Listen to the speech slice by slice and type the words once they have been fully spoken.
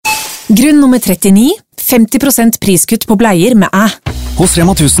Grunn nummer 39, 50% priskutt på bleier med æ. Hos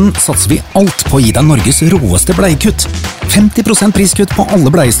Rema 1000 satser vi alt på å gi deg Norges råeste bleiekutt. 50% priskutt på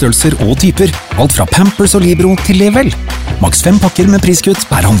alle bleiestørrelser og typer. Alt fra Pampers og Libro til Level. Maks 5 pakker med priskutt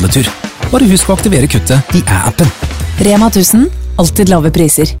per handletur. Bare husk å aktivere kuttet i æ-appen. Rema 1000, alltid lave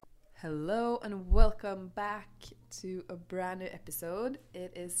priser. Hello and welcome back to a brand new episode.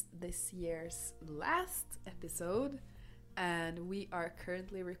 It is this year's last episode. And we are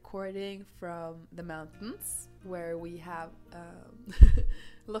currently recording from the mountains where we have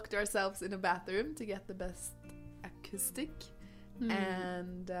locked ourselves in a bathroom to get the best acoustic.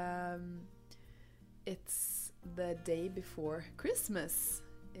 And it's the day before Christmas.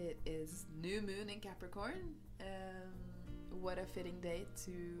 It is new moon in Capricorn. What a fitting day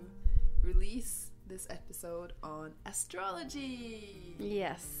to release this episode on astrology.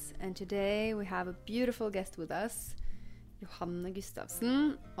 Yes, and today we have a beautiful guest with us. Johanne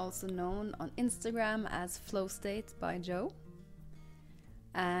Gustavsen, also known on Instagram as Flostatebyjo.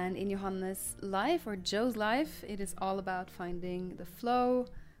 And in Johanne's life, or Joe's life, it is all about finding the flow,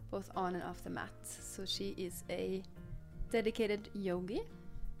 both on and off the mat. So she is a dedicated yogi,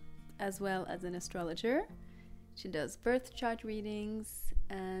 as well as an astrologer. She does birth chart readings,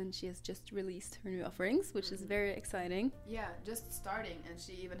 and she has just released her new offerings, which is very exciting. Yeah, just starting, and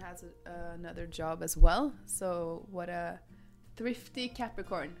she even has another job as well. So what a thrifty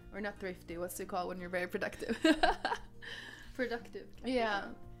Capricorn, or not thrifty, what's it called when you're very productive? Productive. Yeah,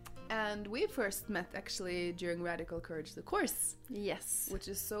 and we first met actually during Radical Courage, the course. Yes. Which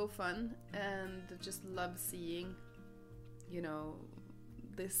is so fun, and just love seeing, you know,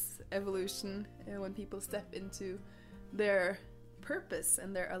 this evolution when people step into their purpose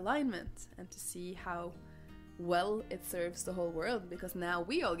and their alignment, and to see how well it serves the whole world, because now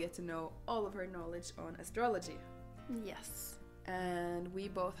we all get to know all of her knowledge on astrology. Yes. And we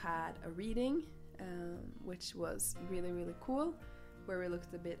both had a reading, which was really, really cool, where we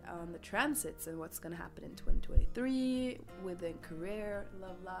looked a bit on the transits and what's going to happen in 2023 within career,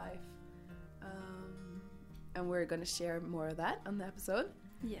 love life, and we're going to share more of that on the episode.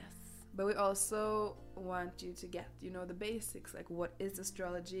 Yes. But we also want you to get, you know, the basics, like what is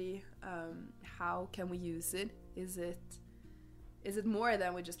astrology, how can we use it, is it more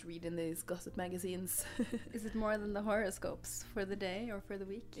than we just read in these gossip magazines? Is it more than the horoscopes for the day or for the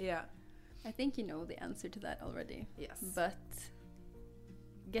week? Yeah. I think you know the answer to that already. Yes. But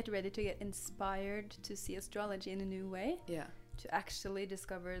get ready to get inspired to see astrology in a new way. Yeah. To actually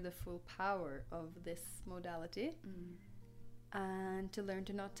discover the full power of this modality. And to learn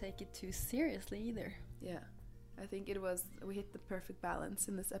to not take it too seriously either. Yeah. I think we hit the perfect balance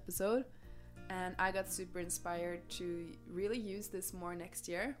in this episode. And I got super inspired to really use this more next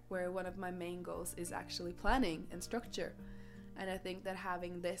year, where one of my main goals is actually planning and structure. And I think that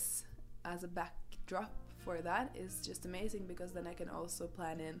having this as a backdrop for that is just amazing, because then I can also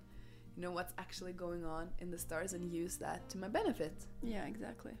plan in, you know, what's actually going on in the stars and use that to my benefit. Yeah,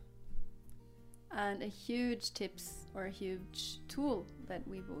 exactly. And a huge tips or a huge tool that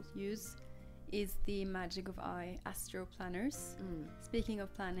we both use is the Magic of I Astro Planners. Speaking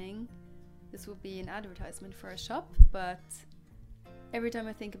of planning, this will be an advertisement for a shop, but every time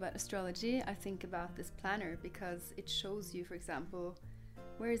I think about astrology, I think about this planner, because it shows you, for example,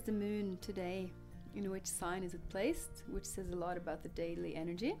 where is the moon today, in which sign is it placed, which says a lot about the daily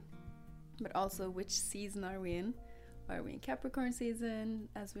energy, but also which season are we in. Are we in Capricorn season,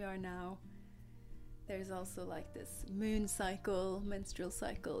 as we are now? There's also like this moon cycle, menstrual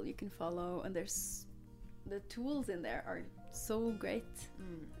cycle you can follow, and there's the tools in there are so great.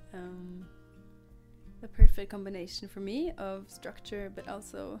 The perfect combination for me of structure, but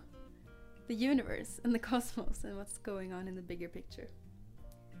also the universe and the cosmos and what's going on in the bigger picture.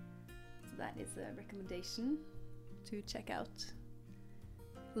 So that is a recommendation to check out.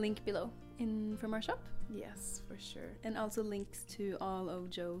 Link below from our shop. Yes, for sure. And also links to all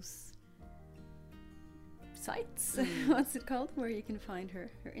of Joe's sites. What's it called? Where you can find her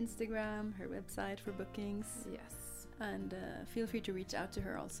Instagram, her website for bookings. Yes. And feel free to reach out to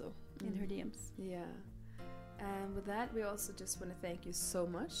her also in her DMs. Yeah. And with that, we also just want to thank you so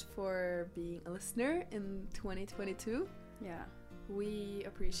much for being a listener in 2022. Yeah. We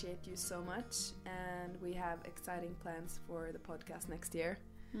appreciate you so much, and we have exciting plans for the podcast next year.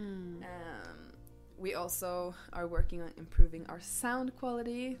 We also are working on improving our sound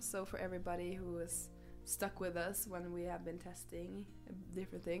quality, so for everybody who is stuck with us when we have been testing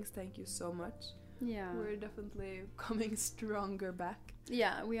different things, thank you so much. Yeah. We're definitely coming stronger back.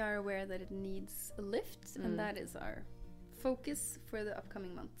 Yeah, we are aware that it needs a lift, and that is our focus for the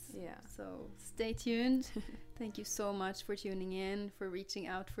upcoming months. Yeah. So stay tuned. Thank you so much for tuning in, for reaching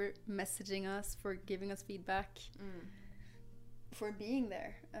out, for messaging us, for giving us feedback, for being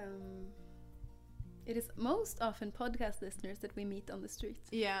there. It is most often podcast listeners that we meet on the street.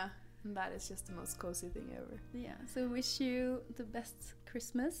 Yeah, and that is just the most cozy thing ever. Yeah, so wish you the best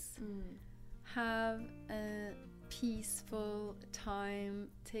Christmas. Have a peaceful time,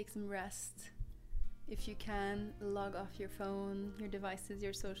 take some rest. If you can, log off your phone, your devices,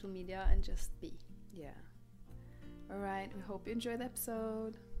 your social media, and just be. Yeah. All right, we hope you enjoyed the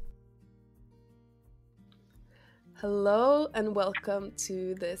episode. Hello and welcome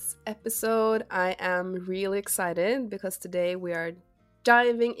to this episode. I am really excited because today we are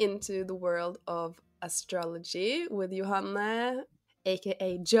diving into the world of astrology with Johanne,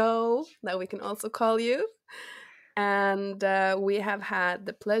 aka Joe, that we can also call you. And we have had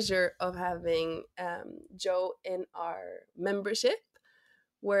the pleasure of having Joe in our membership,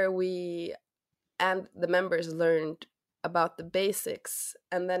 where we and the members learned about the basics.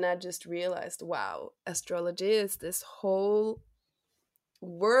 And then I just realized, wow, astrology is this whole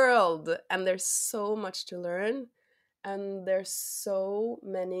world, and there's so much to learn, and there's so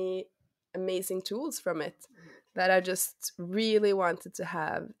many amazing tools from it that I just really wanted to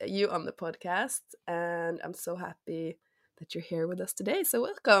have you on the podcast. And I'm so happy that you're here with us today. So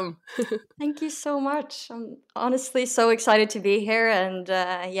welcome. Thank you so much. I'm honestly so excited to be here. And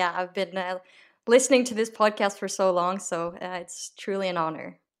I've been listening to this podcast for so long. So it's truly an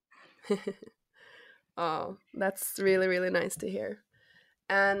honor. Oh, that's really, really nice to hear.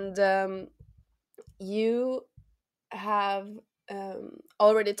 And you have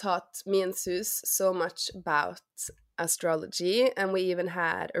already taught me and Sus so much about astrology, and we even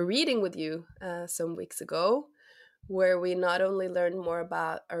had a reading with you some weeks ago, where we not only learned more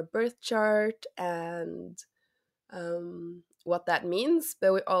about our birth chart and what that means,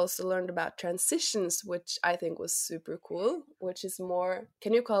 but we also learned about transitions, which I think was super cool, which is more,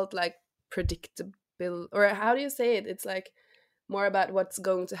 can you call it like predictable, or how do you say it? It's like more about what's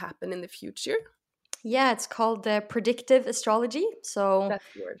going to happen in the future. Yeah, it's called predictive astrology. So That's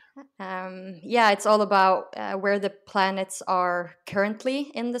the word. It's all about where the planets are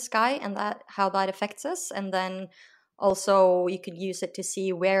currently in the sky and how that affects us. And then also you could use it to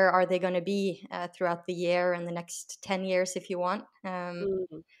see where are they going to be throughout the year and the next 10 years if you want,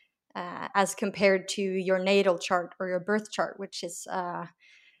 as compared to your natal chart or your birth chart, which is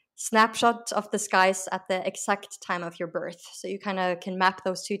snapshot of the skies at the exact time of your birth. So you kind of can map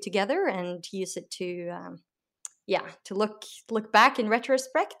those two together and use it to look back in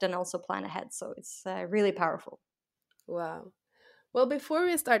retrospect and also plan ahead. So it's really powerful. Wow. Well, before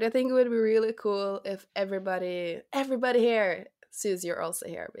we start, I think it would be really cool if everybody here, Suze, you're also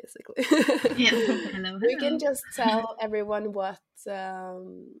here, basically. Yeah. Hello. We can just tell everyone what,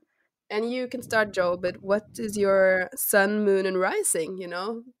 and you can start, Joe, but what is your sun, moon, and rising? You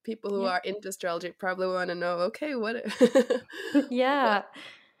know, people who are into astrology probably want to know, okay, what? Yeah.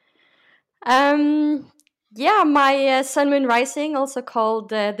 My sun, moon, rising, also called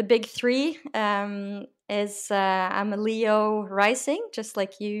the big three, is I'm a Leo rising, just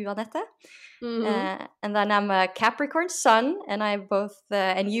like you, Annette. Mm-hmm. And then I'm a Capricorn sun, and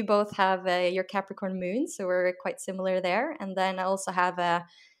and you both have your Capricorn moon, so we're quite similar there. And then I also have a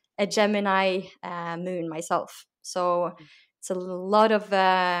Gemini moon myself. So it's a lot of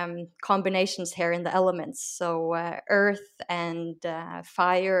combinations here in the elements. So earth and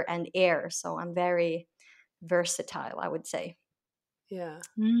fire and air. So I'm very versatile, I would say. Yeah.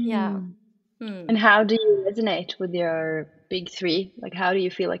 Yeah. And how do you resonate with your big three? Like, how do you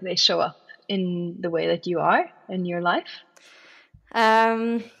feel like they show up in the way that you are in your life?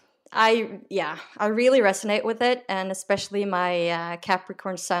 I really resonate with it, and especially my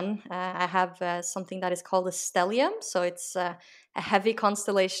Capricorn sun. I have something that is called a stellium, so it's a heavy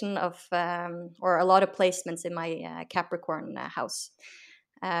constellation of, or a lot of placements in my Capricorn house.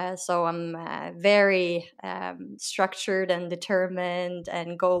 So I'm very structured and determined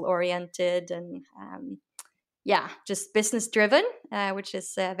and goal-oriented and just business-driven, which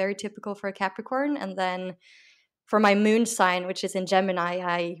is very typical for a Capricorn. And then for my moon sign, which is in Gemini,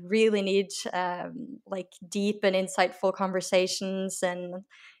 I really need deep and insightful conversations and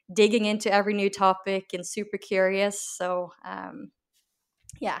digging into every new topic and super curious. So I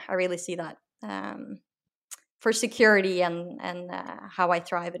really see that for security and how I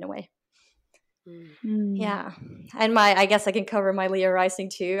thrive in a way. Yeah. And I guess I can cover my Leo rising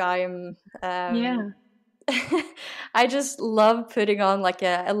too. I'm I just love putting on like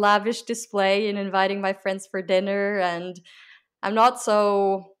a lavish display and inviting my friends for dinner, and I'm not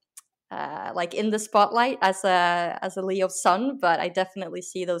so like in the spotlight as a Leo sun, but I definitely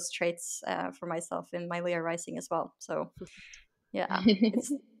see those traits for myself in my Leo rising as well. So yeah,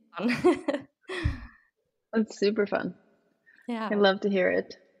 it's fun. That's super fun. Yeah. I love to hear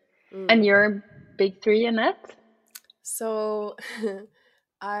it. And your big three, Annette? So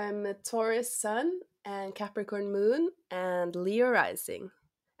I'm a Taurus sun and Capricorn moon and Leo rising.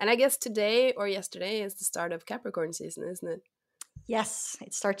 And I guess today or yesterday is the start of Capricorn season, isn't it? Yes,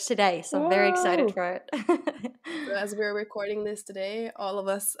 it starts today, so I'm very excited for it. So as we're recording this today, all of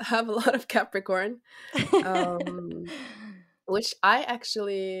us have a lot of Capricorn, which I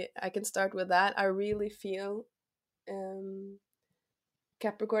can start with that. I really feel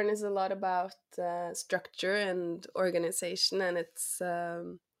Capricorn is a lot about structure and organization, and it's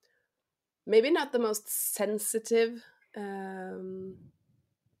maybe not the most sensitive,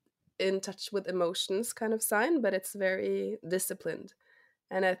 in touch with emotions kind of sign, but it's very disciplined.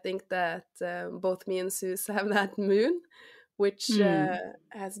 And I think that both me and Sus have that moon, which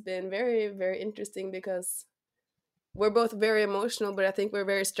has been very, very interesting because we're both very emotional, but I think we're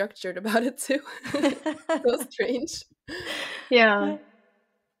very structured about it too. So strange. Yeah.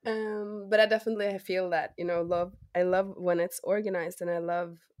 But I feel that, I love when it's organized, and I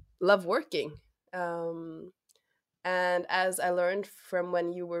love working. And as I learned from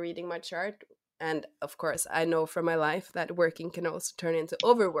when you were reading my chart, and of course I know from my life that working can also turn into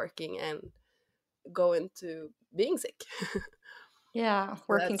overworking and go into being sick. Yeah,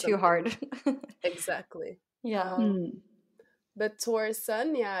 working too hard. Exactly. Yeah. But Taurus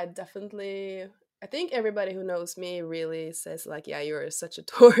sun, yeah, definitely. I think everybody who knows me really says like, yeah, you're such a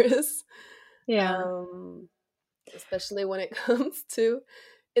Taurus. Yeah. Especially when it comes to,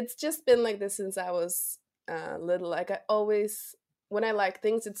 it's just been like this since I was little. Like I always, when I like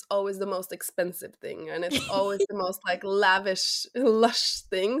things, it's always the most expensive thing, and it's always the most like lavish, lush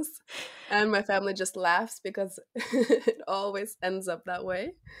things. And my family just laughs because it always ends up that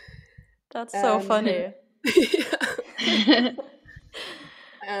way. That's so funny. Yeah.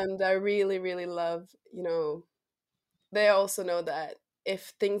 And I really, really love, they also know that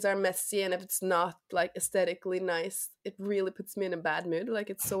if things are messy and if it's not like aesthetically nice, it really puts me in a bad mood. Like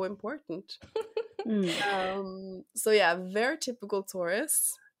it's so important. So yeah, very typical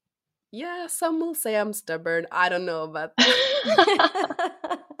Taurus. Yeah, some will say I'm stubborn. I don't know about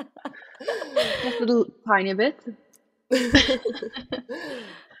that. Just a little tiny bit.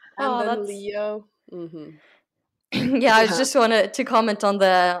 And then Leo. Yeah, I just wanted to comment on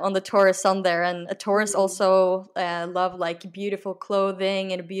the Taurus sun there, and a Taurus also love like beautiful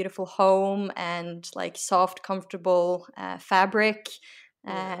clothing and a beautiful home and like soft, comfortable fabric,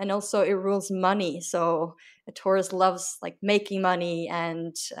 and also it rules money. So a Taurus loves like making money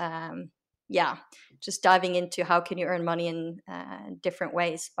and just diving into how can you earn money in different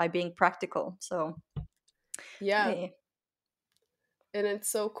ways by being practical. So yeah. And it's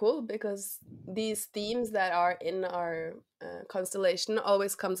so cool because these themes that are in our constellation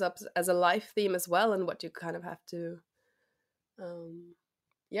always comes up as a life theme as well, and what you kind of have to,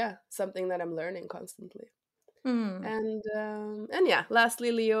 something that I'm learning constantly. And yeah,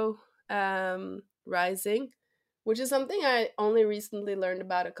 lastly, Leo rising, which is something I only recently learned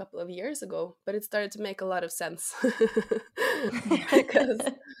about a couple of years ago, but it started to make a lot of sense because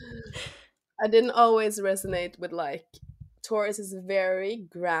I didn't always resonate with like, Taurus is very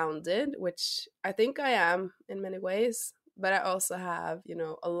grounded, which I think I am in many ways, but I also have,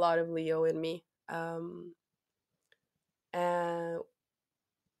 a lot of Leo in me,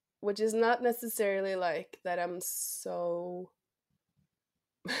 which is not necessarily like that I'm so,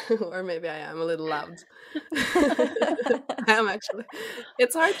 or maybe I am a little loud. I am actually.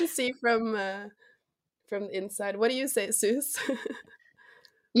 It's hard to see from the inside. What do you say, Sus?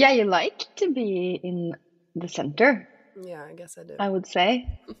 Yeah, you like to be in the center. Yeah, I guess I do. I would say,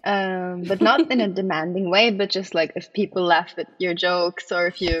 but not in a demanding way, but just like if people laugh at your jokes or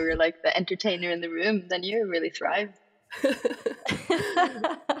if you're like the entertainer in the room, then you really thrive. I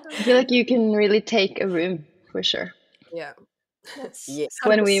feel like you can really take a room for sure. Yeah.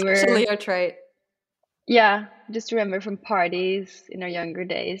 When we were a Leo trait. Yeah, just remember from parties in our younger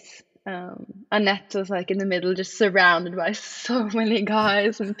days. Annette was like in the middle, just surrounded by so many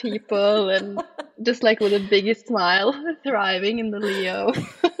guys and people, and just like with the biggest smile, thriving in the Leo,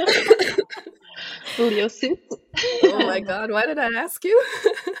 the Leo suit. Oh my God! Why did I ask you?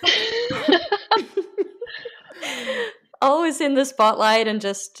 Always in the spotlight and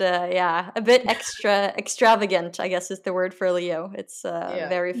just a bit extravagant, I guess is the word for Leo. It's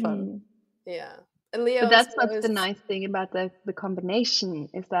very fun. Yeah. And Leo, but that's what's the nice thing about the combination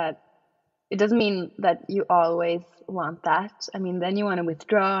is that it doesn't mean that you always want that. I mean, then you want to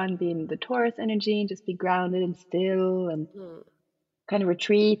withdraw and be in the Taurus energy and just be grounded and still and kind of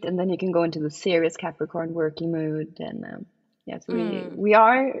retreat, and then you can go into the serious Capricorn working mood. And yes, we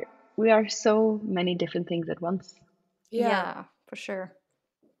are so many different things at once. Yeah, for sure.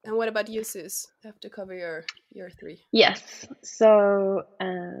 And what about you, Sus? You have to cover your 3. Yes. So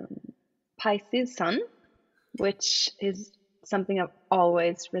Pisces Sun, which is something I've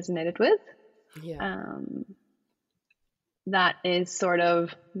always resonated with. Yeah. That is sort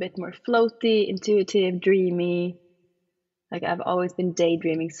of a bit more floaty, intuitive, dreamy. Like I've always been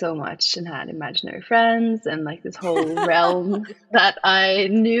daydreaming so much and had imaginary friends and like this whole realm that I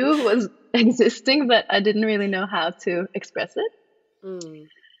knew was existing, but I didn't really know how to express it.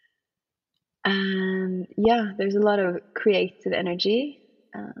 And yeah, there's a lot of creative energy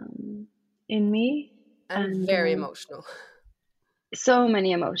in me. And very emotional. So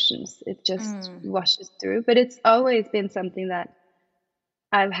many emotions. It just washes through. But it's always been something that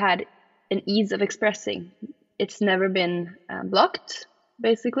I've had an ease of expressing. It's never been blocked,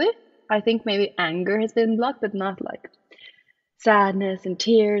 basically. I think maybe anger has been blocked, but not like sadness and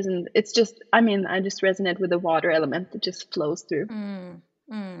tears. And it's just, I mean, I just resonate with the water element that just flows through.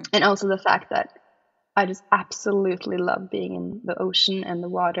 And also the fact that I just absolutely love being in the ocean and the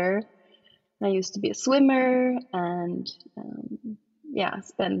water. I used to be a swimmer and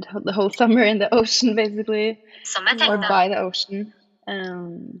spend the whole summer in the ocean basically, or by the ocean.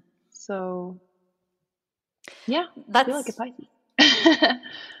 So yeah, I feel like a Pisces.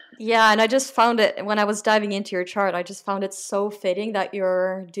 Yeah, and I just found it when I was diving into your chart. I just found it so fitting that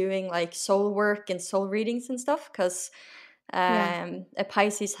you're doing like soul work and soul readings and stuff, because a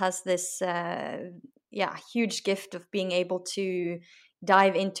Pisces has this huge gift of being able to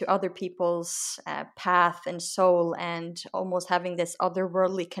dive into other people's path and soul and almost having this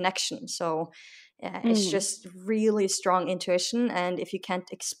otherworldly connection. So it's just really strong intuition, and if you can't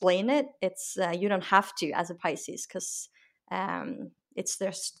explain it, it's you don't have to as a Pisces, because it's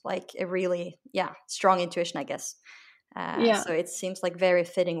just like a really strong intuition, I guess. So it seems like very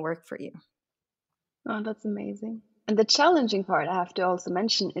fitting work for you. Oh, that's amazing. And the challenging part I have to also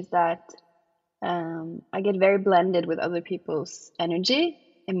mention is that I get very blended with other people's energy,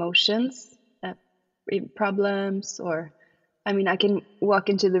 emotions, problems, or I mean, I can walk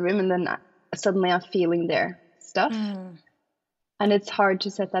into the room and then suddenly I'm feeling their stuff. And it's hard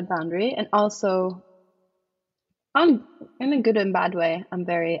to set that boundary. And also, in a good and bad way, I'm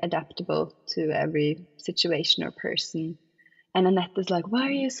very adaptable to every situation or person. And Annette is like, why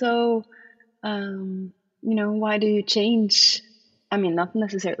are you so, why do you change? I mean, not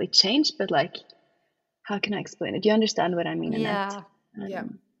necessarily change, but like, how can I explain it? Do you understand what I mean, Annette? Yeah.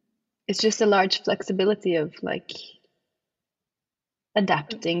 It's just a large flexibility of like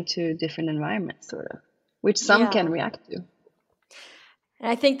adapting to different environments, sort of, which some can react to. And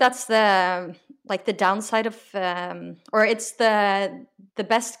I think that's the downside of, or it's the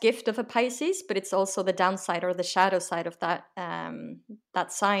best gift of a Pisces, but it's also the downside or the shadow side of that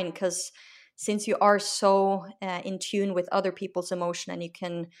that sign, because since you are so in tune with other people's emotion and you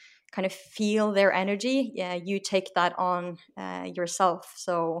can kind of feel their energy, you take that on yourself.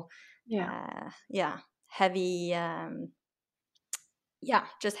 So heavy,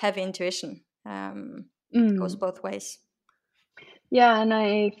 just heavy intuition goes both ways. Yeah, and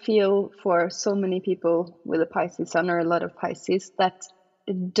I feel for so many people with a Pisces sun or a lot of Pisces that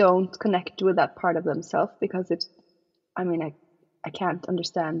don't connect with that part of themselves, because I can't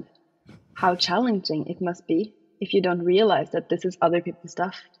understand how challenging it must be if you don't realize that this is other people's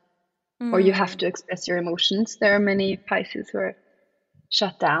stuff, or you have to express your emotions. There are many Pisces who are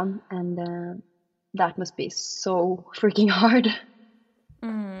shut down, and that must be so freaking hard.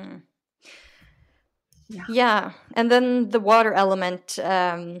 Yeah, and then the water element,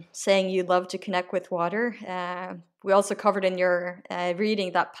 saying you love to connect with water. We also covered in your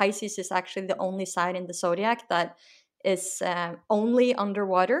reading that Pisces is actually the only sign in the zodiac that is only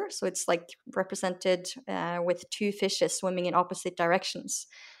underwater. So it's like represented with 2 fishes swimming in opposite directions.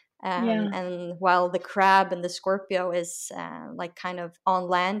 And while the crab and the Scorpio is like kind of on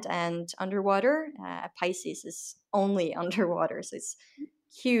land and underwater, Pisces is only underwater. So it's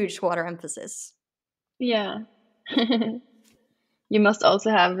huge water emphasis. Yeah. You must also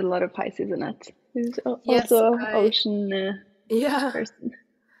have a lot of Pisces in it. Who's also ocean person.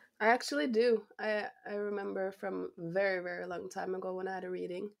 I actually do. I remember from very, very long time ago when I had a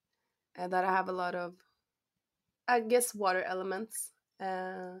reading that I have a lot of, I guess, water elements,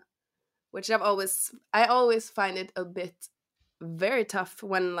 which I always find it a bit very tough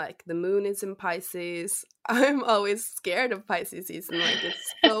when like the moon is in Pisces. I'm always scared of Pisces season. Like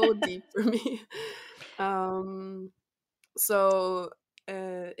it's so deep for me. So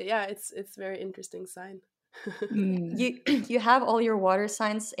yeah, it's very interesting sign. You have all your water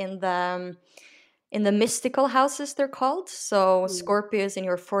signs in the mystical houses, they're called. So Scorpio is in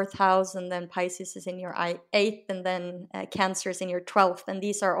your 4th house, and then Pisces is in your 8th, and then Cancer is in your 12th. And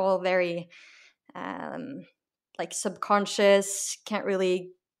these are all very like subconscious, can't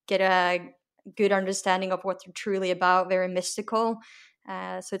really get a good understanding of what they're truly about, very mystical.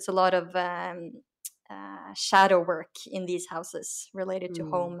 So it's a lot of shadow work in these houses related to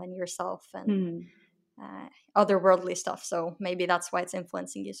home and yourself and otherworldly stuff. So maybe that's why it's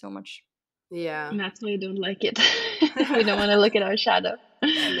influencing you so much. Yeah. And that's why you don't like it. We don't want to look at our shadow.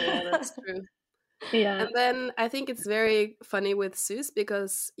 Yeah, that's true. Yeah. And then I think it's very funny with Zeus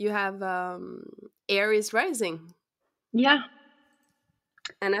because you have Aries rising. Yeah.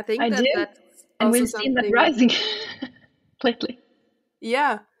 And I think I do. that's And also we've seen that something rising lately.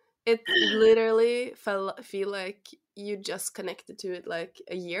 Yeah. It literally feel like you just connected to it like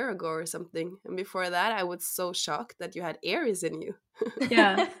a year ago or something. And before that I was so shocked that you had Aries in you.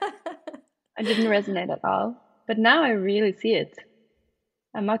 Yeah. I didn't resonate at all. But now I really see it.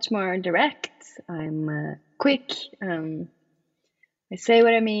 I'm much more direct. I'm quick. I say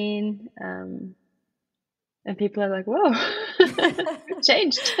what I mean. And people are like, whoa, you've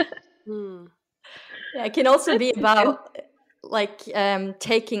changed. Yeah, it can also be about like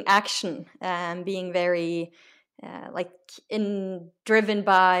taking action and being very like driven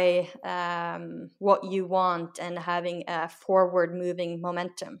by what you want and having a forward moving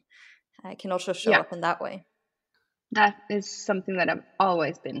momentum. It can also show up in that way. That is something that I've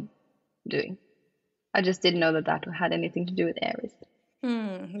always been doing. I just didn't know that that had anything to do with Aries.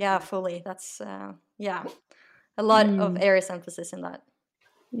 Yeah, fully. That's yeah, a lot of Aries emphasis in that.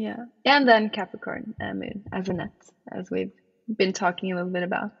 Yeah, and then Capricorn moon as a net, as we've been talking a little bit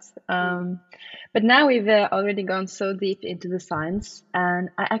about. But now we've already gone so deep into the signs, and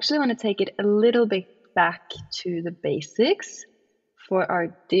I actually want to take it a little bit back to the basics for our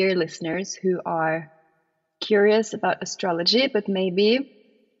dear listeners who are curious about astrology, but maybe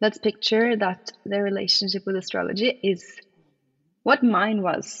let's picture that their relationship with astrology is what mine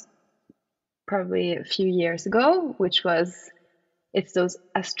was probably a few years ago, which was it's those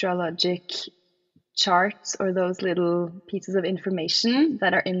astrologic charts or those little pieces of information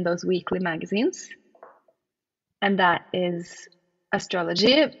that are in those weekly magazines. And that is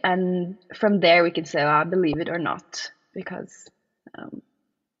astrology. And from there, we can say, oh, I believe it or not, because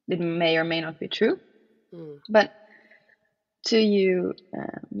it may or may not be true. But to you,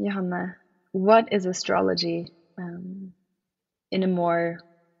 Johanna, what is astrology in a more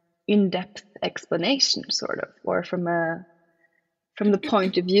in-depth explanation, sort of, or from the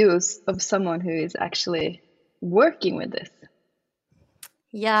point of view of someone who is actually working with this?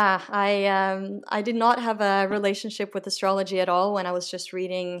 Yeah, I did not have a relationship with astrology at all when I was just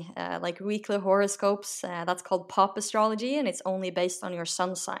reading like weekly horoscopes. That's called pop astrology, and it's only based on your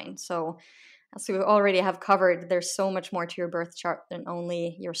sun sign. So as we already have covered, there's so much more to your birth chart than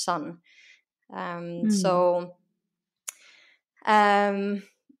only your sun. So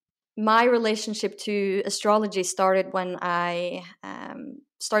my relationship to astrology started when I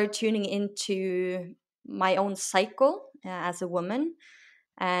started tuning into my own cycle as a woman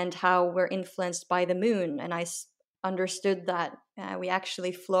and how we're influenced by the moon. And I understood that we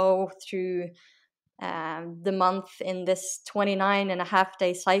actually flow through the month in this 29.5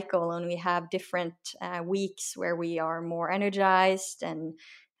 day cycle, and we have different weeks where we are more energized and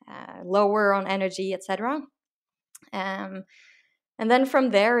lower on energy, etc. And then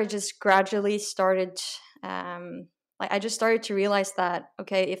from there, it just gradually started, like I just started to realize that,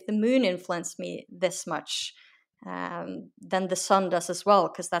 okay, if the moon influenced me this much, then the sun does as well,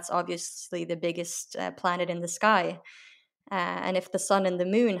 because that's obviously the biggest planet in the sky. And if the sun and the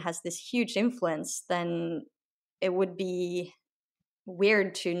moon has this huge influence, then it would be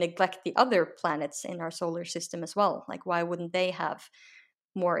weird to neglect the other planets in our solar system as well. Like, why wouldn't they have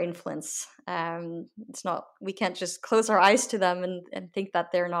more influence? It's not, we can't just close our eyes to them and think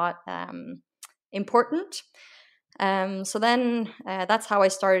that they're not important. So then that's how I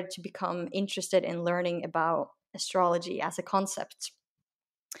started to become interested in learning about astrology as a concept.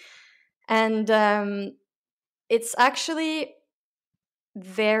 And it's actually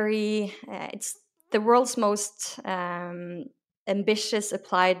it's the world's most ambitious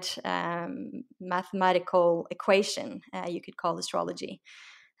applied mathematical equation, you could call astrology.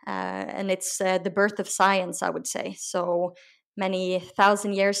 And it's the birth of science, I would say. So many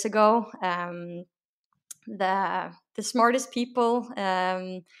thousand years ago, the smartest people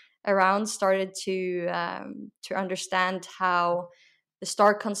around started to understand how the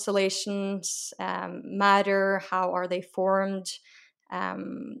star constellations matter, how are they formed,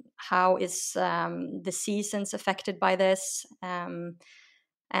 how is the seasons affected by this.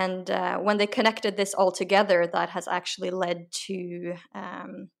 And when they connected this all together, that has actually led to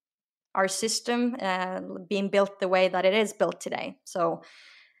our system being built the way that it is built today. So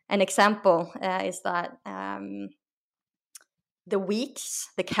an example is that the weeks,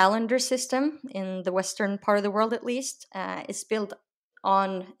 the calendar system in the Western part of the world at least, is built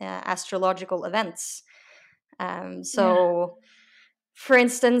on astrological events. For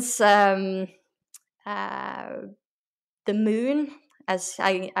instance, the moon, as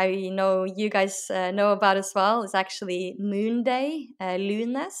I know you guys know about as well, is actually Moon Day,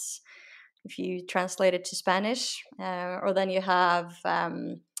 lunes, if you translate it to Spanish. Or then you have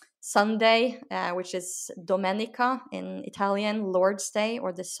Sunday, which is Domenica in Italian, Lord's Day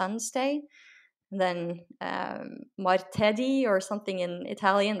or the Sun's Day. And then Martedì or something in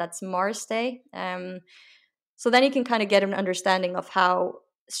Italian, that's Mars Day. So then you can kind of get an understanding of how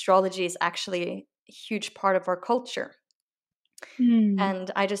astrology is actually a huge part of our culture.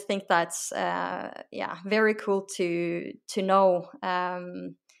 And I just think that's very cool to know,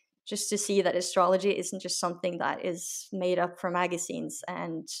 just to see that astrology isn't just something that is made up for magazines.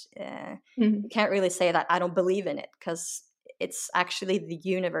 And you can't really say that I don't believe in it, because it's actually the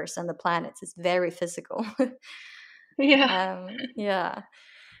universe and the planets. It's very physical.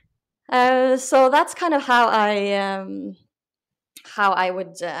 So that's kind of how I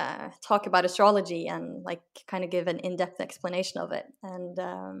would talk about astrology and like kind of give an in-depth explanation of it.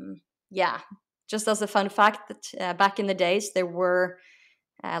 And just as a fun fact, that back in the days there were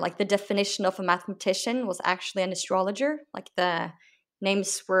like the definition of a mathematician was actually an astrologer. Like the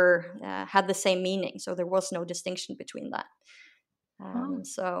names were had the same meaning, so there was no distinction between that.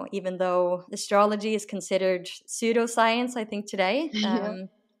 So even though astrology is considered pseudoscience, I think today,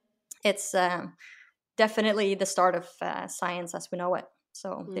 it's definitely the start of science as we know it.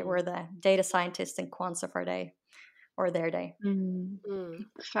 So they were the data scientists and quants of our day, or their day.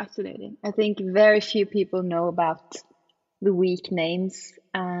 Fascinating. I think very few people know about the week names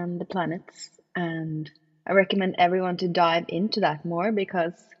and the planets, and I recommend everyone to dive into that more,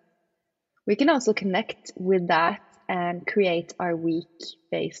 because we can also connect with that and create our week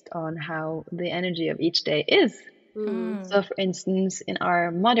based on how the energy of each day is. So for instance, in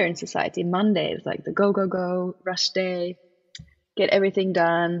our modern society, Monday is like the go, go, go, rush day, get everything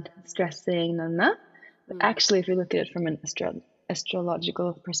done, stressing, But actually, if you look at it from an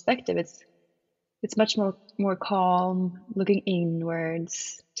astrological perspective, it's much more calm, looking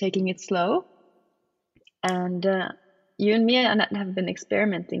inwards, taking it slow. And you and me, Annette, have been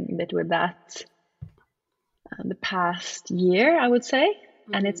experimenting a bit with that the past year, I would say.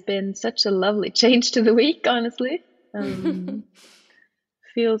 And it's been such a lovely change to the week, honestly.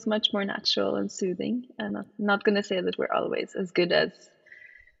 Feels much more natural and soothing. And I'm not going to say that we're always as good as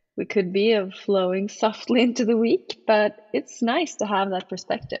we could be of flowing softly into the week, but it's nice to have that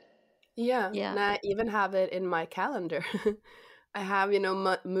perspective. Yeah. And I even have it in my calendar. I have,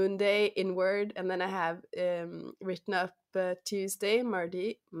 Moon Day inward, and then I have written up Tuesday,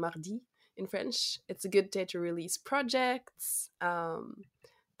 mardi in French. It's a good day to release projects.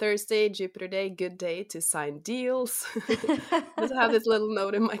 Thursday, Jupiter Day, good day to sign deals. Just have this little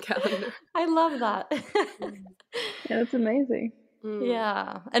note in my calendar. I love that. Yeah, that's amazing.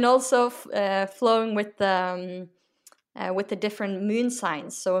 Yeah, and also flowing with the different moon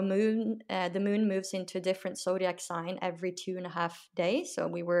signs. So the moon moves into a different zodiac sign every 2.5 days. So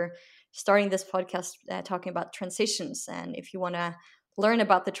we were starting this podcast talking about transitions, and if you want to learn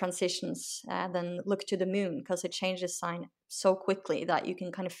about the transitions, then look to the moon, because it changes sign so quickly that you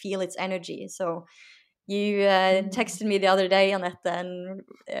can kind of feel its energy. So you texted me the other day, Annette, and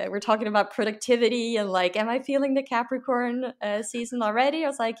we're talking about productivity and like, am I feeling the Capricorn season already? I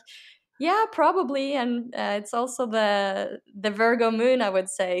was like, yeah, probably. And it's also the Virgo moon, I would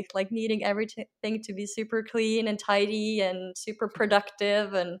say, like needing everything to be super clean and tidy and super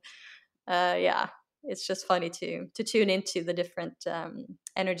productive. And it's just funny to tune into the different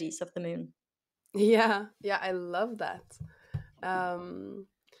energies of the moon. Yeah, I love that.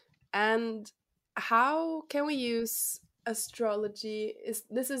 And how can we use astrology?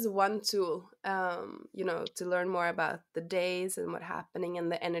 This is one tool, to learn more about the days and what's happening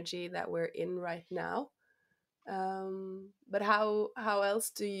and the energy that we're in right now. But how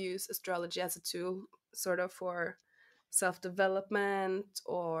else do you use astrology as a tool, sort of for self-development,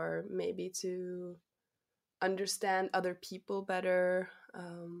 or maybe to understand other people better?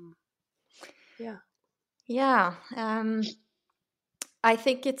 Yeah. I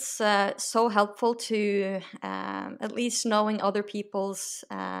think it's so helpful to at least knowing other people's,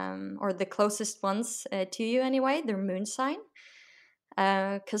 or the closest ones to you anyway, their moon sign.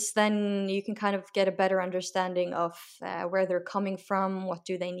 Because then you can kind of get a better understanding of where they're coming from, what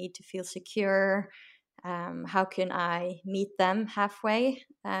do they need to feel secure, how can I meet them halfway,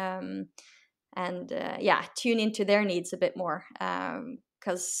 and tune into their needs a bit more.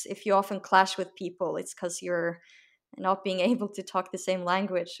 Because if you often clash with people, it's because you're not being able to talk the same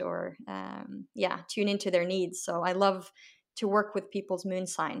language, or tune into their needs. So I love to work with people's moon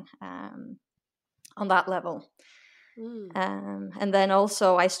sign on that level. And then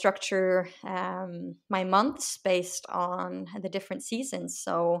also I structure my months based on the different seasons.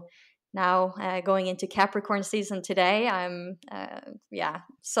 So now going into Capricorn season today, I'm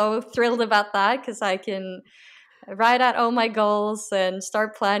so thrilled about that, because I can write out all my goals and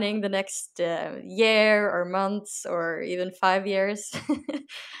start planning the next year or months or even 5 years.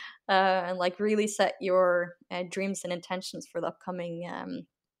 And like really set your dreams and intentions for the upcoming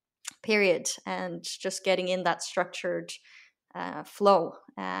period, and just getting in that structured flow,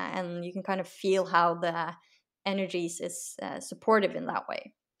 and you can kind of feel how the energies is supportive in that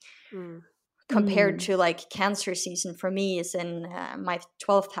way. Compared to like Cancer season for me is in my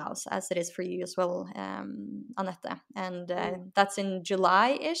 12th house, as it is for you as well, Anette, and that's in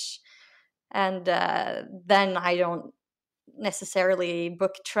July-ish, and then I don't necessarily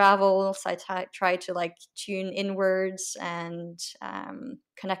book travels. I try to like tune inwards and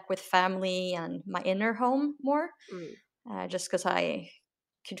connect with family and my inner home more, just because I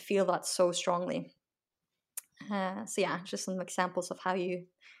could feel that so strongly. Just some examples of how you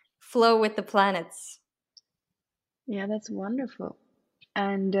flow with the planets. Yeah, that's wonderful.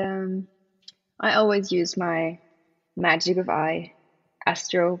 And I always use my Magic of Eye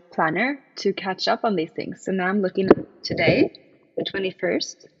Astro Planner to catch up on these things. So now I'm looking at today, the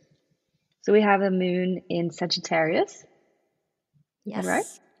 21st. So we have a moon in Sagittarius. Yes. Is that right?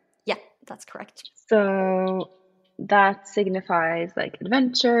 Yeah, that's correct. So that signifies like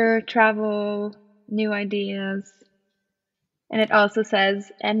adventure, travel, new ideas. And it also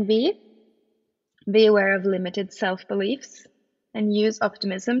says envy. Be aware of limited self-beliefs and use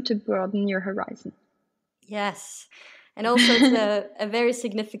optimism to broaden your horizon. Yes. And also it's a very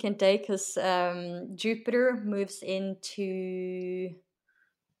significant day, because Jupiter moves into,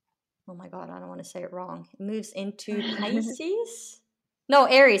 oh my God, I don't want to say it wrong. It moves into Pisces? No,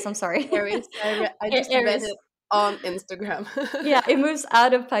 Aries, I'm sorry. Aries. I just read it on Instagram. Yeah, it moves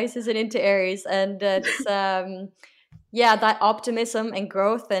out of Pisces and into Aries. And it's, that optimism and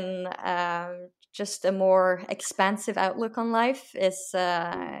growth and just a more expansive outlook on life is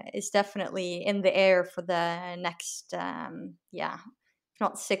definitely in the air for the next, if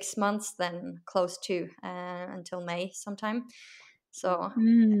not 6 months, then close to until May sometime. So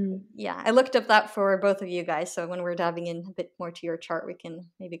I looked up that for both of you guys. So when we're diving in a bit more to your chart, we can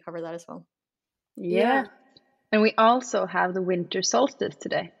maybe cover that as well. Yeah. And we also have the winter solstice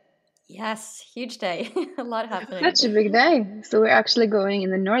today. Yes, huge day. A lot happening. Such a big day. So we're actually going in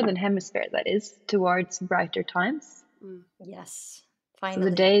the northern hemisphere, that is, towards brighter times. Yes, finally. So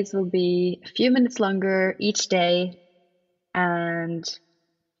the days will be a few minutes longer each day. And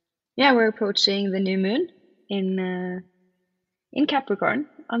we're approaching the new moon in Capricorn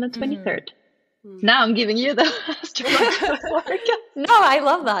on the 23rd. Now I'm giving you the astrological forecast. No, I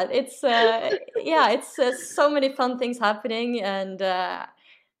love that. It's it's so many fun things happening, and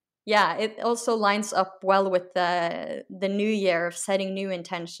it also lines up well with the new year of setting new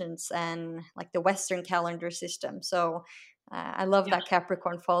intentions and like the Western calendar system. So I love that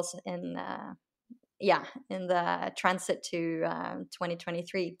Capricorn falls in the transit to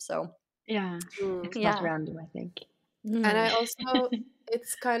 2023. So it's not random, I think. And I also,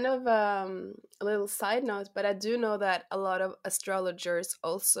 it's kind of a little side note, but I do know that a lot of astrologers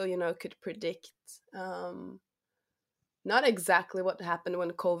also, could predict not exactly what happened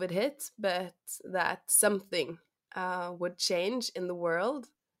when COVID hit, but that something would change in the world.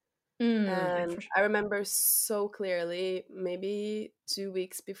 And I remember so clearly, maybe 2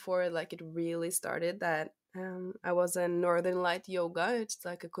 weeks before like it really started, that I was in Northern Light Yoga. It's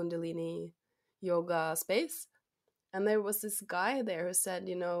like a Kundalini yoga space. And there was this guy there who said,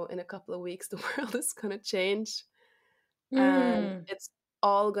 in a couple of weeks, the world is going to change. And it's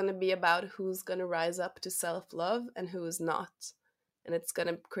all going to be about who's going to rise up to self-love and who is not. And it's going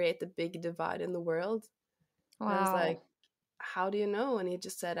to create a big divide in the world. Wow. And I was like, how do you know? And he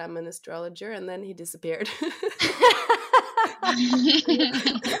just said, I'm an astrologer. And then he disappeared.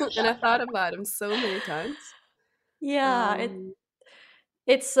 And I thought about him so many times. Yeah,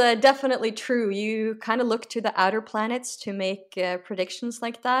 It's definitely true. You kind of look to the outer planets to make predictions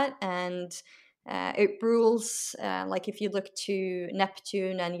like that, and it rules. Like if you look to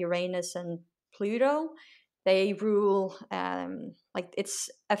Neptune and Uranus and Pluto, they rule. Like it's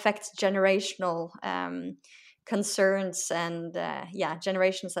affects generational concerns and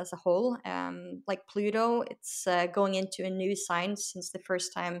generations as a whole. Like Pluto, it's going into a new sign since the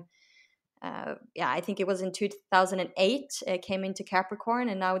first time. I think it was in 2008, it came into Capricorn,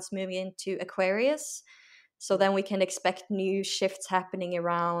 and now it's moving into Aquarius. So then we can expect new shifts happening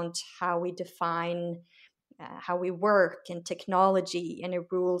around how we define how we work and technology, and it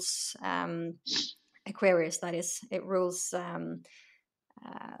rules Aquarius, that is, it rules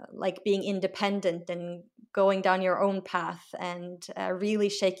like being independent and going down your own path and really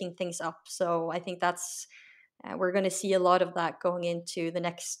shaking things up. So I think that's we're going to see a lot of that going into the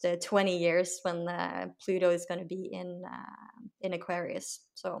next 20 years when Pluto is going to be in Aquarius.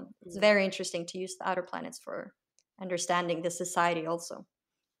 So it's very interesting to use the outer planets for understanding the society also.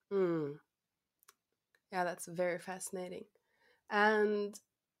 Yeah, that's very fascinating. And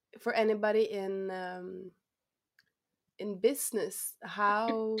for anybody in business,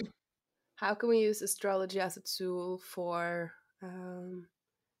 how can we use astrology as a tool for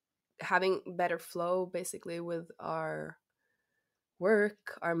having better flow, basically, with our work,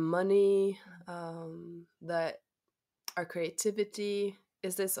 our money, our creativity?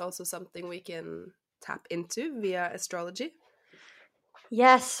 Is this also something we can tap into via astrology?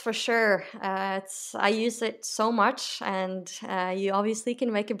 Yes, for sure. I use it so much, and you obviously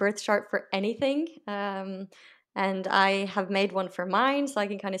can make a birth chart for anything. And I have made one for mine, so I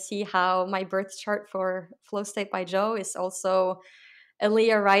can kind of see how my birth chart for Flostatebyjo is also a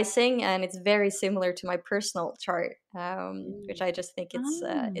Leo rising, and it's very similar to my personal chart, which I just think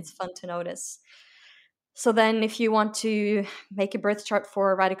it's fun to notice. So then, if you want to make a birth chart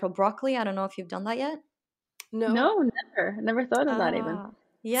for radical broccoli, I don't know if you've done that yet. No, never thought of that even.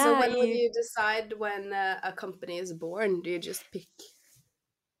 Yeah. So when will you decide when a company is born? Do you just pick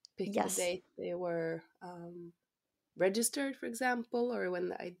Yes. the date they were registered, for example, or when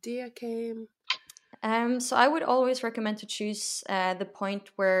the idea came? So I would always recommend to choose the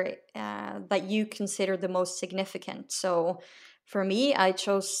point where that you consider the most significant. So for me, I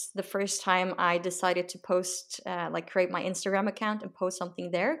chose the first time I decided to post, create my Instagram account and post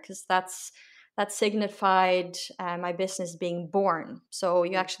something there, because that signified my business being born. So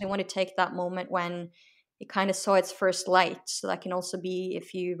you actually want to take that moment when it kind of saw its first light. So that can also be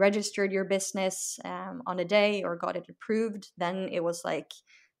if you registered your business on a day or got it approved, then it was like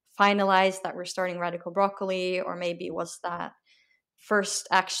finalized that we're starting Radical Broccoli, or maybe it was that first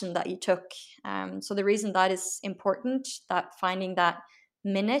action that you took. So the reason that is important, that finding that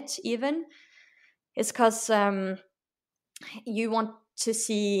minute even, is because you want to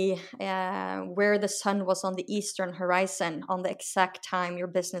see where the sun was on the eastern horizon on the exact time your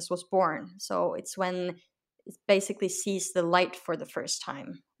business was born. So it's when it basically sees the light for the first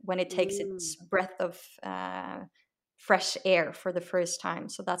time, when it takes its breath of fresh air for the first time.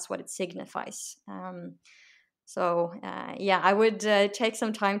 So that's what it signifies. I would take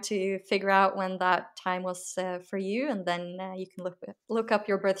some time to figure out when that time was for you, and then you can look up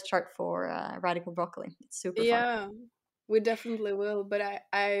your birth chart for Radical Broccoli. It's super fun. Yeah, we definitely will, but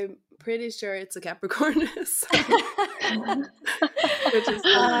I'm pretty sure it's a Capricorn. Which is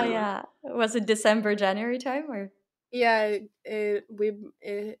yeah. Was it December, January time, or? Yeah,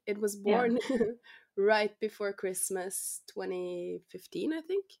 it was born right before Christmas 2015, I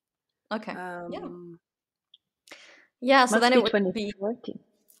think. Okay. Yeah, so Must then be it would 2014.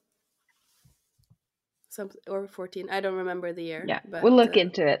 Something, or 14. I don't remember the year. Yeah, but we'll look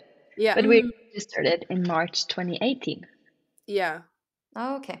into it. Yeah. But we registered it in March 2018. Yeah.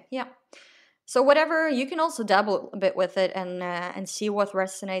 Oh, okay. Yeah. So whatever, you can also dabble a bit with it and see what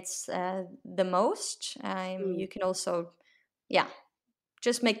resonates the most. You can also,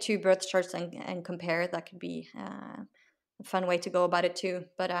 just make 2 birth charts and compare. That could be a fun way to go about it too.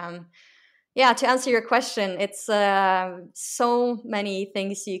 But to answer your question, it's so many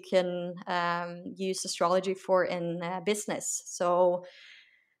things you can use astrology for in business. So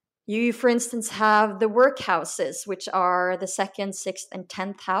you, for instance, have the work houses, which are the 2nd, 6th, and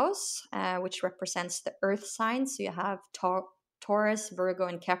 10th house, which represents the earth signs. So you have Taurus, Virgo,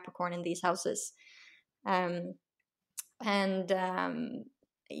 and Capricorn in these houses.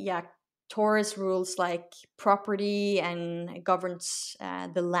 Taurus rules like property and governs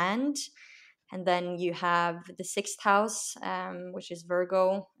the land. And then you have the 6th house, which is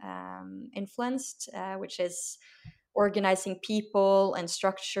Virgo influenced, which is organizing people and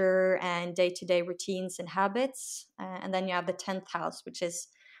structure and day-to-day routines and habits. And then you have the 10th house, which is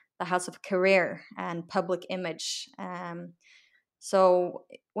the house of career and public image. So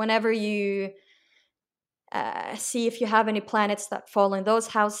whenever you see if you have any planets that fall in those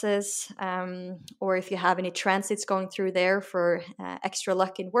houses, or if you have any transits going through there for extra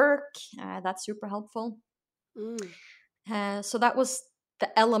luck in work, that's super helpful. So that was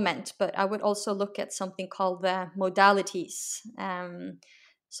the element, but I would also look at something called the modalities.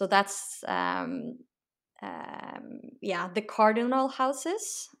 So that's the cardinal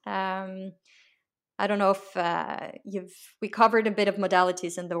houses. I don't know if we covered a bit of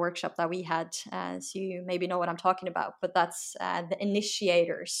modalities in the workshop that we had, so you maybe know what I'm talking about, but that's the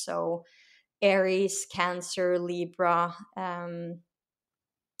initiators. So Aries, Cancer, Libra,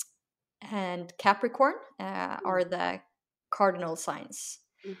 and Capricorn are the cardinal signs.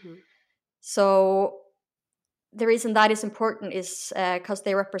 So the reason that is important is because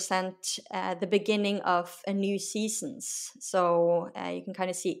they represent the beginning of a new seasons. So you can kind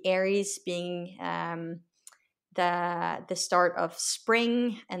of see Aries being the start of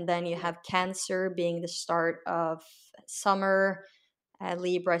spring, and then you have Cancer being the start of summer,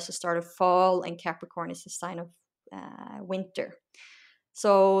 Libra is the start of fall, and Capricorn is the sign of winter.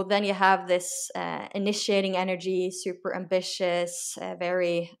 So then you have this initiating energy, super ambitious,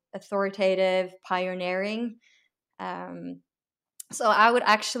 very authoritative, pioneering. So I would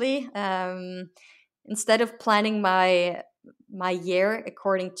actually, instead of planning my year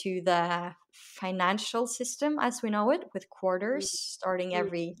according to the financial system as we know it, with quarters starting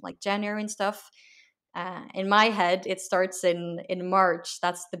every like January and stuff, in my head it starts in March.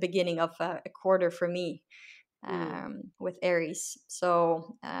 That's the beginning of a quarter for me. With Aries.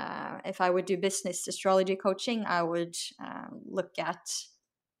 So if I would do business astrology coaching, I would look at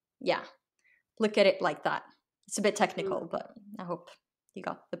it like that. It's a bit technical, but I hope you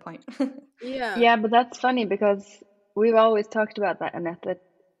got the point. Yeah, but that's funny because we've always talked about that, Annette, that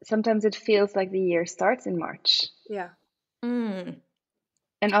sometimes it feels like the year starts in March. Yeah. And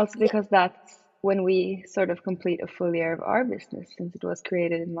also because that's when we sort of complete a full year of our business, since it was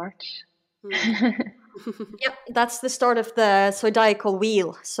created in March. Yep, that's the start of the zodiacal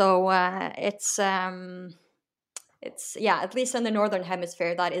wheel. So it's at least in the northern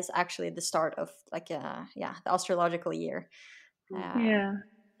hemisphere, that is actually the start of like the astrological year.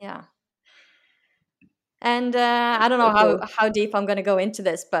 And I don't know how deep I'm going to go into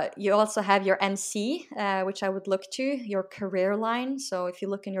this, but you also have your MC, which I would look to, your career line. So if you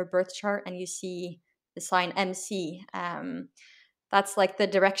look in your birth chart and you see the sign MC, that's like the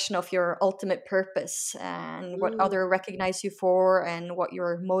direction of your ultimate purpose and what others recognize you for and what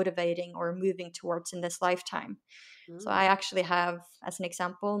you're motivating or moving towards in this lifetime. So I actually have, as an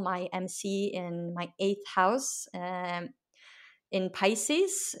example, my MC in my 8th house in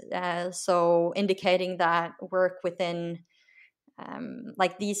Pisces. So indicating that work within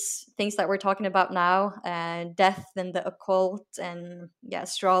like these things that we're talking about now, death and the occult and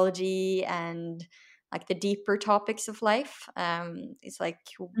astrology and like the deeper topics of life. It's like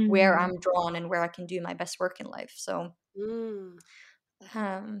where I'm drawn and where I can do my best work in life. So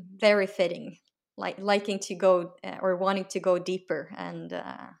very fitting, like liking to go or wanting to go deeper and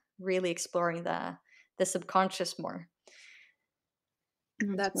really exploring the subconscious more.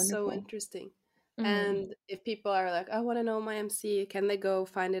 That's so interesting. And if people are like, I want to know my MC, can they go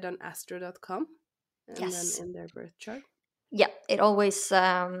find it on astro.com and then in their birth chart? Yeah, it always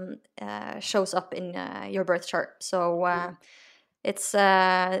shows up in your birth chart. So it's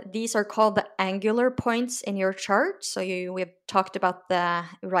these are called the angular points in your chart. So we've talked about the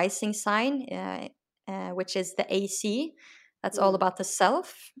rising sign, which is the AC. That's all about the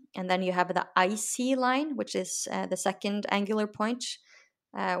self. And then you have the IC line, which is the second angular point,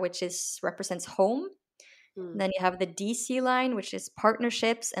 which represents home. Then you have the DC line, which is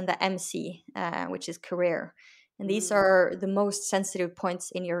partnerships, and the MC, which is career. And these are the most sensitive points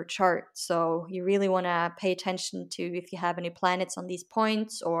in your chart. So you really want to pay attention to if you have any planets on these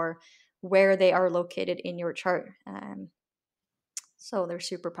points or where they are located in your chart. So they're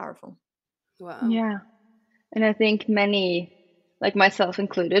super powerful. Wow. Yeah. And I think many, like myself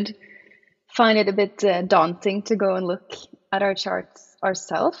included, find it a bit daunting to go and look at our charts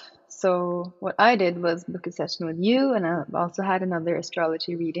ourselves. So what I did was book a session with you, and I also had another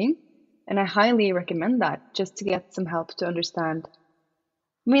astrology reading. And I highly recommend that, just to get some help to understand.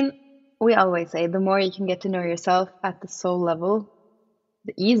 I mean, we always say the more you can get to know yourself at the soul level,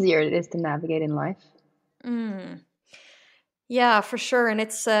 the easier it is to navigate in life. Yeah, for sure. And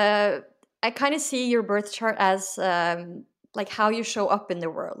it's I kind of see your birth chart as like how you show up in the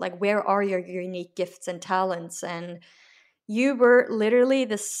world, like where are your unique gifts and talents. And you were literally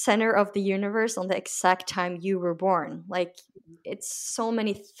the center of the universe on the exact time you were born. Like it's so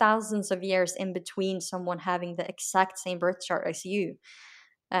many thousands of years in between someone having the exact same birth chart as you.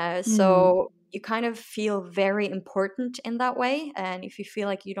 So you kind of feel very important in that way. And if you feel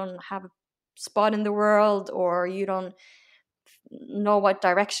like you don't have a spot in the world, or you don't know what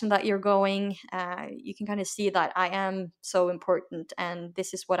direction that you're going, you can kind of see that I am so important, and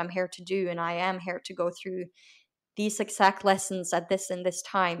this is what I'm here to do, and I am here to go through these exact lessons at this and this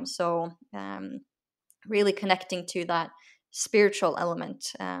time. So really connecting to that spiritual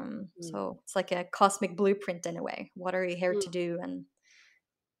element. So it's like a cosmic blueprint in a way. What are you here to do? And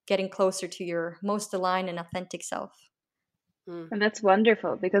getting closer to your most aligned and authentic self. And that's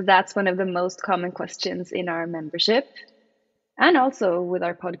wonderful, because that's one of the most common questions in our membership, and also with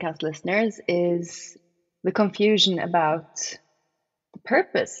our podcast listeners, is the confusion about the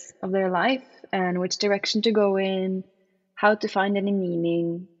purpose of their life and which direction to go in, how to find any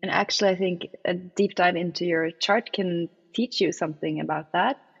meaning. And actually, I think a deep dive into your chart can teach you something about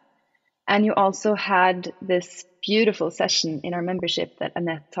that. And you also had this beautiful session in our membership that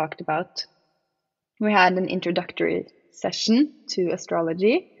Annette talked about. We had an introductory session to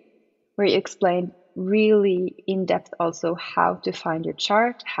astrology where you explained really in depth also how to find your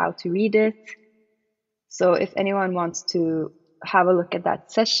chart, how to read it. So if anyone wants to have a look at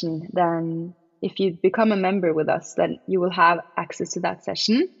that session, then if you become a member with us, then you will have access to that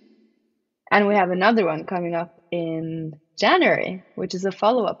session. And we have another one coming up in January, which is a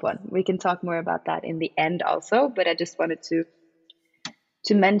follow-up one. We can talk more about that in the end also, but I just wanted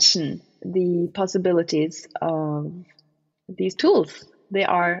to mention the possibilities of these tools. They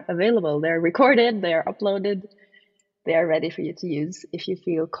are available, they're recorded, they are uploaded, they are ready for you to use if you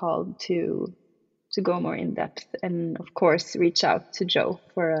feel called to go more in depth. And of course, reach out to Jo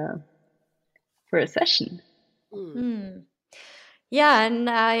for a session. Yeah, and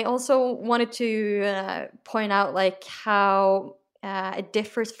I also wanted to point out like how it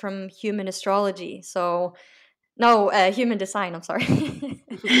differs from human astrology. So, no, human design, I'm sorry.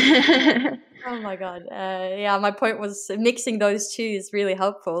 Oh my God. Yeah, my point was mixing those two is really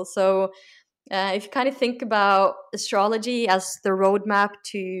helpful. So if you kind of think about astrology as the roadmap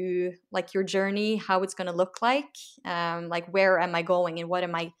to like your journey, how it's going to look like where am I going and what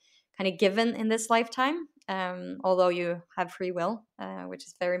am I kind of given in this lifetime, although you have free will, which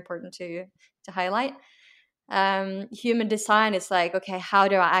is very important to highlight. Human design is like, okay, how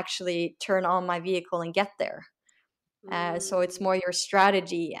do I actually turn on my vehicle and get there? So it's more your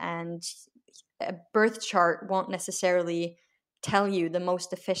strategy, and a birth chart won't necessarily tell you the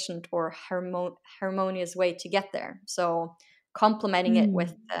most efficient or harmonious way to get there. So complementing it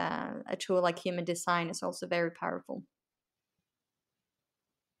with a tool like human design is also very powerful.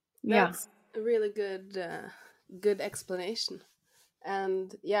 That's a really good explanation.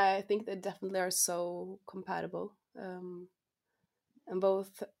 And yeah, I think they definitely are so compatible. And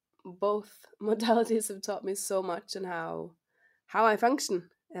both modalities have taught me so much and how I function.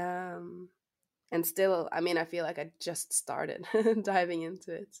 And still, I mean, I feel like I just started diving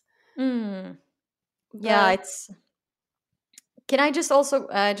into it. Yeah, it's. Can I just also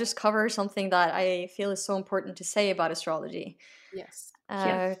just cover something that I feel is so important to say about astrology? Yes.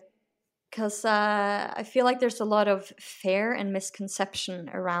 Because I feel like there's a lot of fear and misconception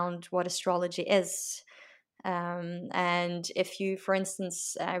around what astrology is. And if you, for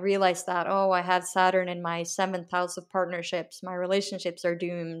instance, realize that, oh, I have Saturn in my 7th house of partnerships, my relationships are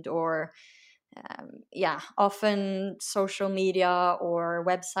doomed, or often social media or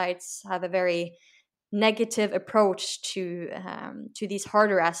websites have a very negative approach to these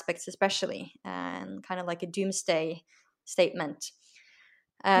harder aspects, especially, and kind of like a doomsday statement.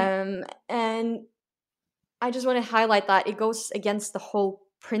 And I just want to highlight that it goes against the whole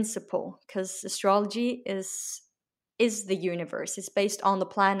principle, because astrology is the universe. It's based on the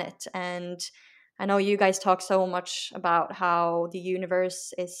planet, and I know you guys talk so much about how the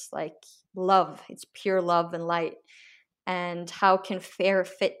universe is like love. It's pure love and light. And how can fear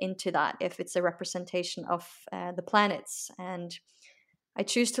fit into that if it's a representation of the planets? And I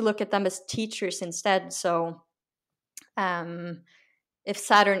choose to look at them as teachers instead. So if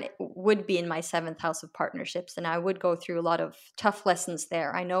Saturn would be in my 7th house of partnerships, then I would go through a lot of tough lessons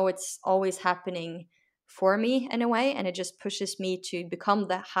there. I know it's always happening for me in a way, and it just pushes me to become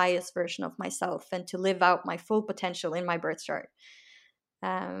the highest version of myself and to live out my full potential in my birth chart.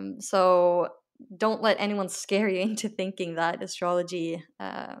 So don't let anyone scare you into thinking that astrology,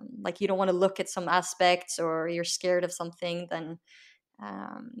 like you don't want to look at some aspects or you're scared of something, then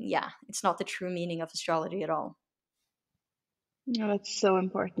it's not the true meaning of astrology at all. Yeah, that's so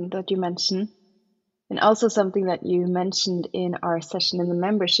important that you mention. And also something that you mentioned in our session in the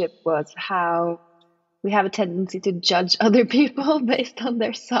membership was how we have a tendency to judge other people based on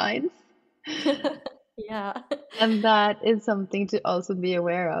their signs. Yeah. And that is something to also be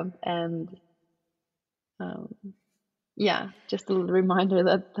aware of. And yeah, just a little reminder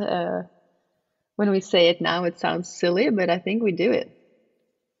that when we say it now, it sounds silly, but I think we do it.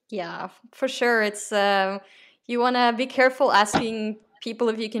 Yeah, for sure. It's you want to be careful asking people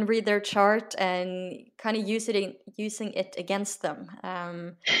if you can read their chart and kind of using it against them.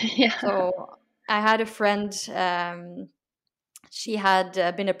 Yeah. So I had a friend. She had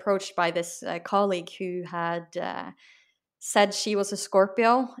been approached by this colleague who had said she was a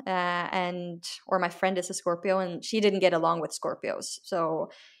Scorpio, or my friend is a Scorpio, and she didn't get along with Scorpios.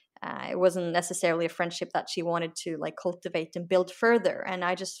 So it wasn't necessarily a friendship that she wanted to like cultivate and build further. And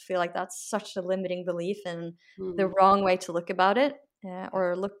I just feel like that's such a limiting belief and the wrong way to look about it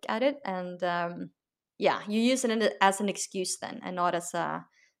or look at it. And yeah, you use it as an excuse then, and not as a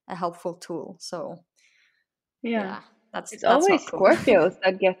helpful tool. So Yeah. yeah, that's It's not always cool. Scorpios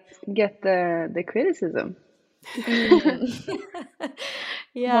that get the criticism.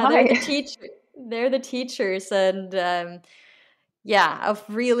 Yeah, Why? they're the teachers, and yeah, of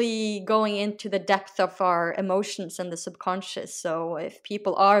really going into the depth of our emotions and the subconscious. So if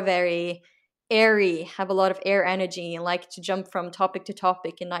people are very airy, have a lot of air energy, and like to jump from topic to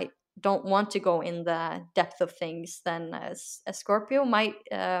topic, and I don't want to go in the depth of things, then a Scorpio might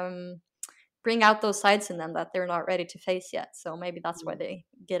bring out those sides in them that they're not ready to face yet. So maybe that's why they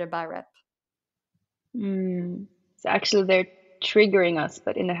get a bad rep. So actually, they're triggering us,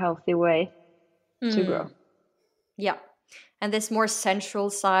 but in a healthy way to grow. Yeah. And this more sensual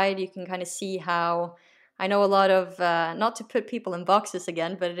side, you can kind of see how I know a lot of, not to put people in boxes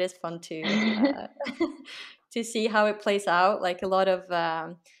again, but it is fun to to see how it plays out. Like a lot of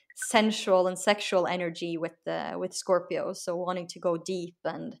sensual and sexual energy with Scorpio. So wanting to go deep,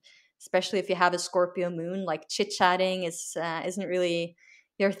 and especially if you have a Scorpio moon, like chit chatting isn't really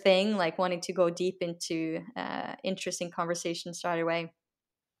your thing. Like wanting to go deep into interesting conversations right away.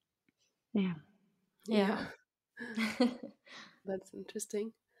 Yeah. Yeah. That's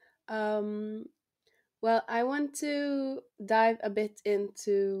interesting. Well, I want to dive a bit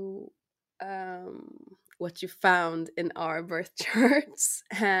into what you found in our birth charts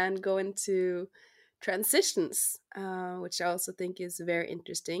and go into transitions, which I also think is very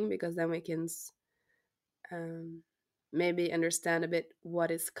interesting because then we can maybe understand a bit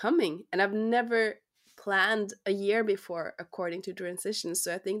what is coming. And I've never planned a year before according to transitions,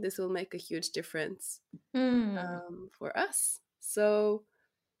 so I think this will make a huge difference for us. So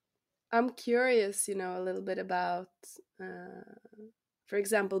I'm curious, a little bit about, for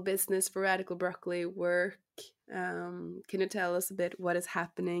example, business for Radical Broccoli, work. Can you tell us a bit what is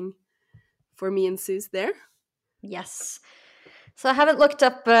happening for me and Suze there? Yes. So I haven't looked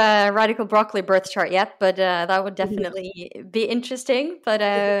up Radical Broccoli birth chart yet, but that would definitely be interesting. But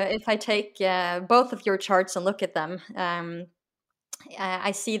if I take both of your charts and look at them,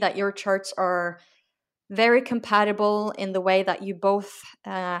 I see that your charts are very compatible in the way that you both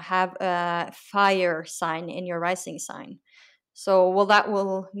have a fire sign in your rising sign. So what that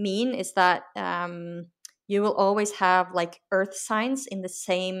will mean is that you will always have like earth signs in the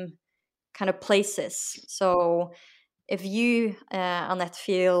same kind of places. So if you, Annette,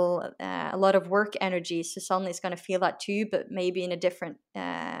 feel a lot of work energy, Susanne is going to feel that too, but maybe in a different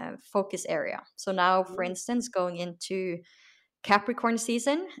focus area. So now, for instance, going into Capricorn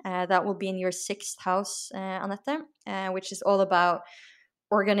season, that will be in your 6th house, Annette, which is all about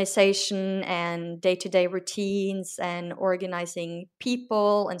organization and day-to-day routines and organizing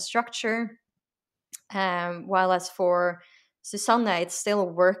people and structure. While as for Susanna, it's still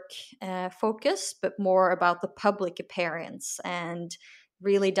work focus, but more about the public appearance and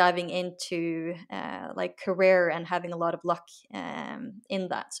really diving into like career and having a lot of luck in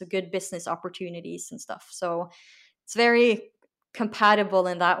that. So good business opportunities and stuff. So it's very compatible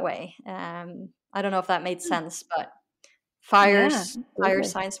in that way. I don't know if that made sense, but fire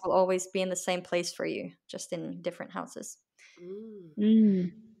signs will always be in the same place for you, just in different houses.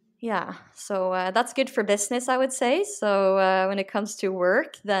 Yeah, so that's good for business, I would say. So when it comes to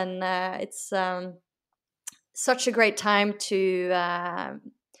work, then it's such a great time to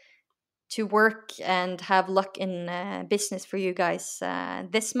work and have luck in business for you guys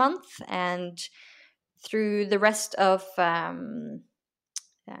this month and through the rest of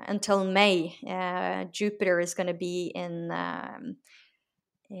until May. Jupiter is going to be in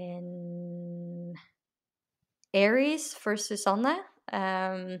Aries for Susanne.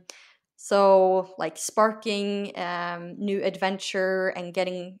 So like sparking new adventure and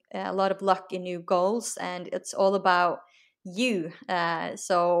getting a lot of luck in new goals. And it's all about you.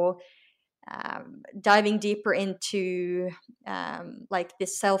 So diving deeper into like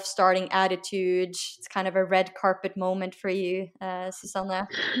this self-starting attitude. It's kind of a red carpet moment for you, Susanna.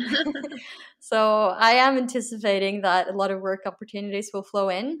 So I am anticipating that a lot of work opportunities will flow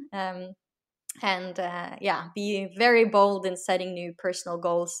in. And be very bold in setting new personal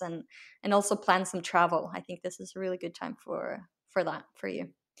goals and also plan some travel. I think this is a really good time for that for you.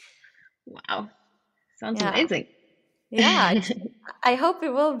 Wow, sounds Yeah. amazing. Yeah, I hope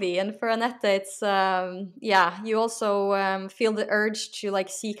it will be. And for Annette, it's you also feel the urge to like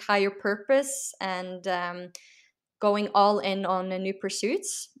seek higher purpose and going all in on new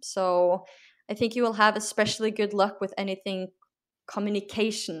pursuits. So I think you will have especially good luck with anything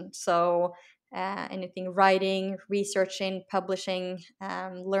communication. So anything writing, researching, publishing,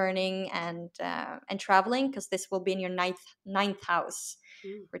 learning, and traveling, because this will be in your ninth house,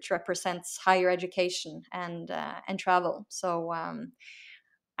 which represents higher education and travel. So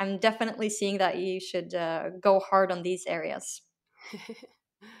I'm definitely seeing that you should go hard on these areas.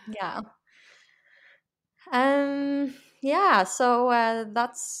 Yeah. So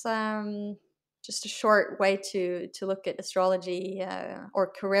that's just a short way to look at astrology or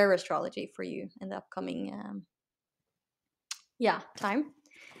career astrology for you in the upcoming time.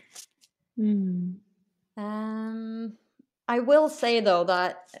 I will say though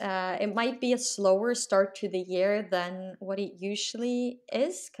that it might be a slower start to the year than what it usually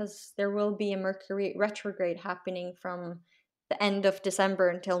is, because there will be a Mercury retrograde happening from the end of December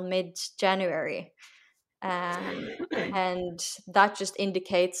until mid-January. And that just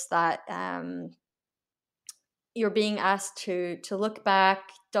indicates that you're being asked to look back,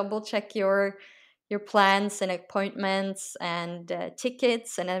 double check your plans and appointments and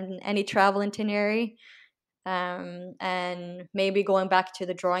tickets and any travel itinerary, and maybe going back to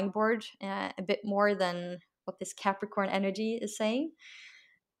the drawing board a bit more than what this Capricorn energy is saying.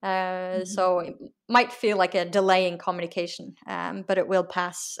 So it might feel like a delay in communication, but it will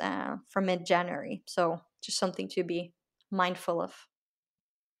pass from mid-January. So just something to be mindful of.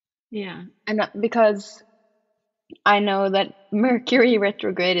 Yeah, and because I know that Mercury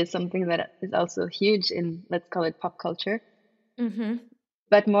retrograde is something that is also huge in, let's call it, pop culture.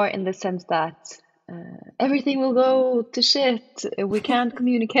 But more in the sense that everything will go to shit, we can't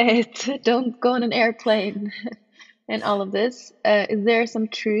communicate, don't go on an airplane, and all of this. Is there some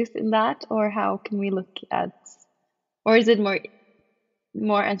truth in that, or how can we look at, or is it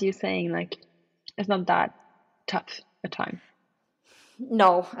more as you saying, like, it's not that tough a time?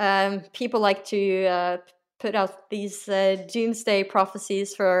 No, people like to put out these doomsday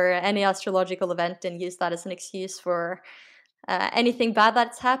prophecies for any astrological event and use that as an excuse for anything bad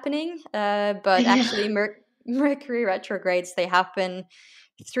that's happening. But actually, Mercury retrogrades, they happen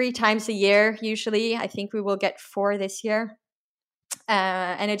 3 times a year usually. I think we will get 4 this year.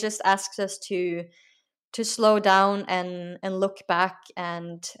 And it just asks us to slow down and look back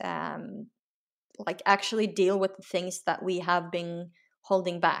and like actually deal with the things that we have been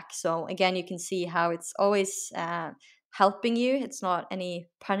holding back. So again, you can see how it's always helping you. It's not any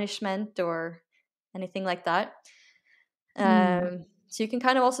punishment or anything like that. So you can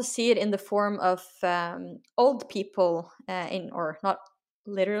kind of also see it in the form of old people or not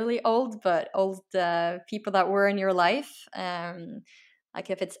literally old, but old people that were in your life. Like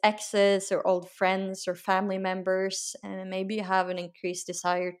if it's exes or old friends or family members, and maybe you have an increased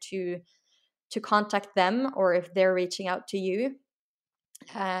desire to contact them, or if they're reaching out to you.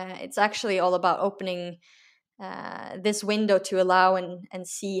 It's actually all about opening this window to allow and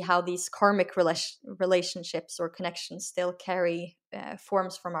see how these karmic relationships or connections still carry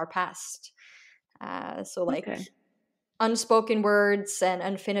forms from our past. So like unspoken words and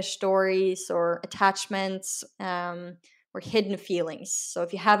unfinished stories or attachments or hidden feelings. So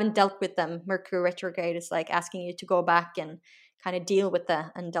if you haven't dealt with them, Mercury retrograde is like asking you to go back and kind of deal with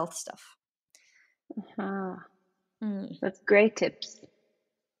the undealt stuff. That's great tips.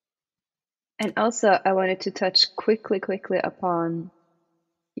 And also, I wanted to touch quickly upon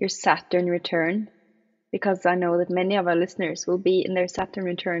your Saturn return, because I know that many of our listeners will be in their Saturn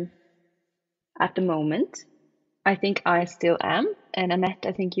return at the moment. I think I still am. And Annette,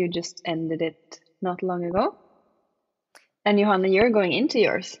 I think you just ended it not long ago. And Johanna, you're going into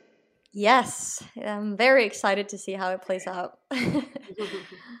yours. Yes, I'm very excited to see how it plays out.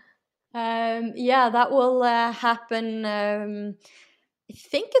 That will happen. I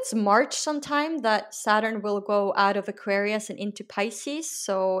think it's March sometime that Saturn will go out of Aquarius and into Pisces.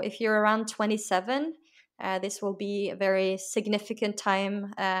 So if you're around 27, This will be a very significant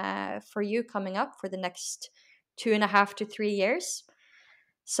time for you coming up for the next 2.5 to 3 years.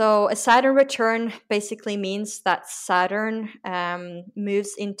 So a Saturn return basically means that Saturn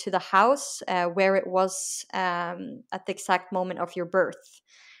moves into the house where it was at the exact moment of your birth.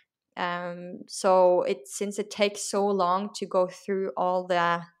 So since it takes so long to go through all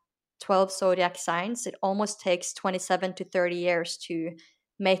the 12 zodiac signs, it almost takes 27 to 30 years to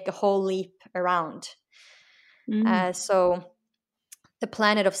make a whole leap around. So the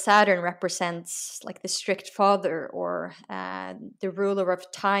planet of Saturn represents like the strict father, or the ruler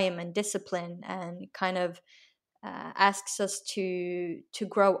of time and discipline, and kind of asks us to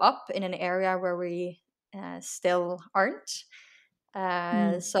grow up in an area where we still aren't.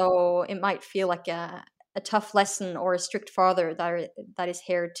 So it might feel like a tough lesson, or a strict father that is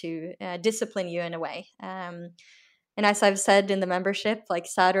here to discipline you in a way. And as I've said in the membership, like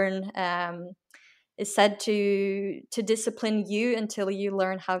Saturn is said to discipline you until you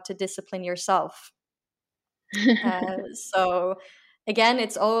learn how to discipline yourself. So again,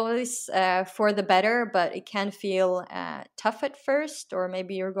 it's always for the better, but it can feel tough at first, or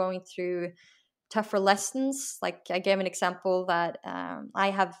maybe you're going through tougher lessons. Like I gave an example that I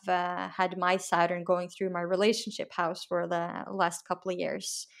have had my Saturn going through my relationship house for the last couple of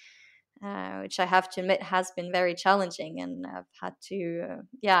years, which I have to admit has been very challenging, and I've had to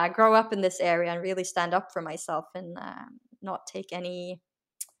grow up in this area and really stand up for myself, and not take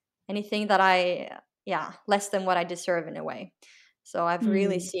anything that I less than what I deserve in a way. So I've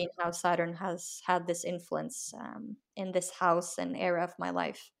really seen how Saturn has had this influence in this house and area of my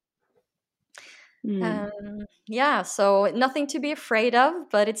life. So nothing to be afraid of,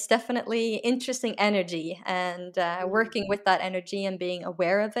 but it's definitely interesting energy, and working with that energy and being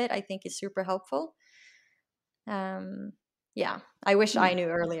aware of it, I think, is super helpful. I wish I knew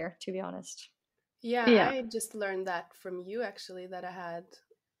earlier, to be honest. I just learned that from you, actually, that I had,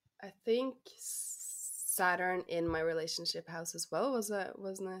 I think, Saturn in my relationship house as well.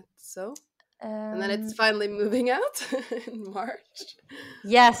 Wasn't it so? And then it's finally moving out in March.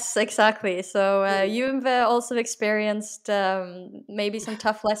 Yes, exactly. So you've also experienced maybe some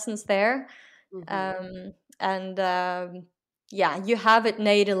tough lessons there. You have it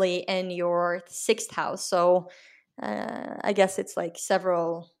natally in your 6th house. So I guess it's like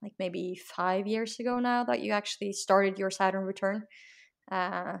maybe 5 years ago now that you actually started your Saturn return.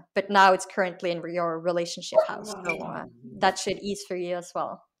 But now it's currently in your relationship house. So that should ease for you as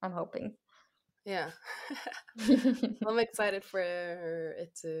well, I'm hoping. Yeah. I'm excited for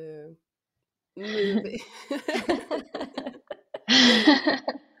it to move.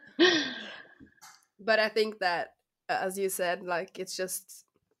 But I think that, as you said, like, it's just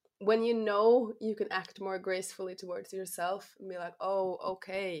when you know, you can act more gracefully towards yourself and be like, oh,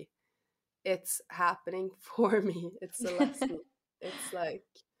 okay, it's happening for me. It's a lesson. It's like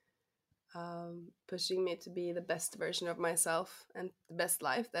pushing me to be the best version of myself and the best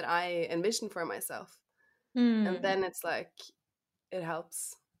life that I envision for myself. And then it's like, it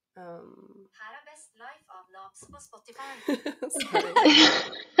helps.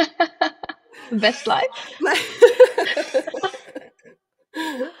 Best life?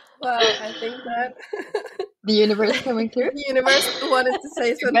 Well, I think that the universe coming through. The universe wanted to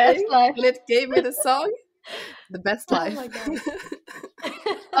say something, Best life. and it gave me the song, "The Best Life." Oh my God.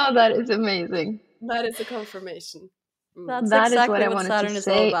 Oh, that is amazing. That is a confirmation. That's That exactly is what I wanted Saturn to is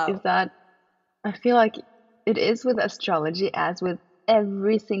all say, about. is that I feel like it is with astrology, as with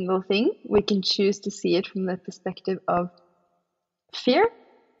every single thing, we can choose to see it from the perspective of fear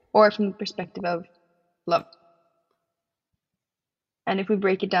or from the perspective of love. And if we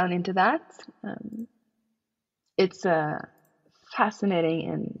break it down into that, it's a fascinating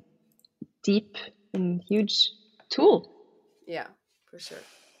and deep and huge tool. Yeah, for sure.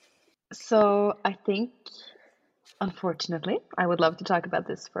 So I think, unfortunately, I would love to talk about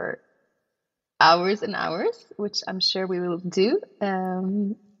this for hours and hours, which I'm sure we will do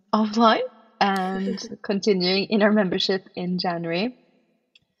offline and continuing in our membership in January.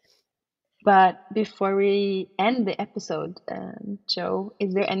 But before we end the episode, Joe,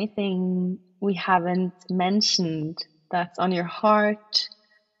 is there anything we haven't mentioned that's on your heart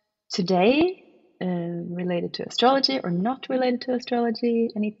today, related to astrology or not related to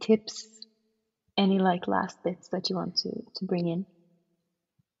astrology? Any tips, any last bits that you want to bring in?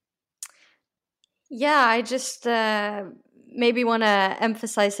 Yeah, I just maybe want to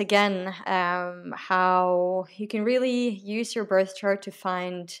emphasize again how you can really use your birth chart to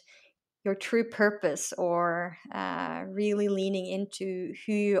find your true purpose, or really leaning into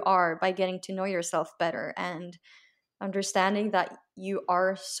who you are by getting to know yourself better, and understanding that you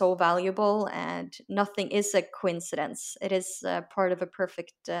are so valuable and nothing is a coincidence. It is part of a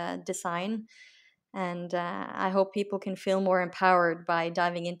perfect design. And I hope people can feel more empowered by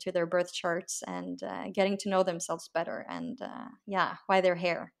diving into their birth charts and getting to know themselves better and, why they're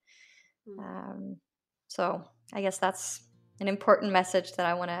here. So I guess that's an important message that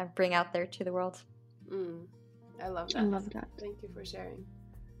I want to bring out there to the world. I love that. I love that. Thank you for sharing.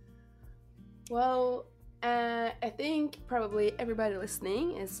 Well, I think probably everybody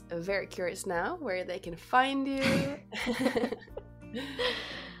listening is very curious now where they can find you.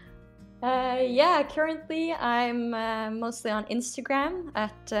 Currently I'm mostly on Instagram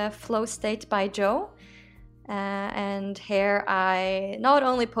at Flostatebyjo. And here I not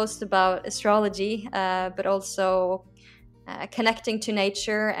only post about astrology, but also connecting to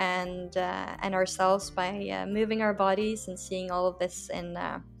nature and ourselves by moving our bodies and seeing all of this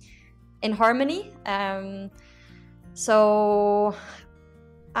in harmony. So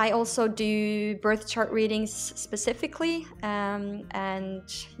I also do birth chart readings specifically, and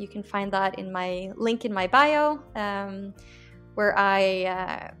you can find that in my link in my bio, where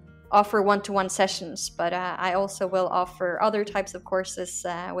I offer one-to-one sessions, but I also will offer other types of courses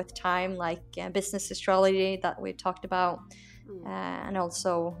with time, like business astrology that we talked about, and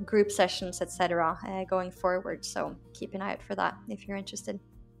also group sessions, etc., going forward. So keep an eye out for that if you're interested.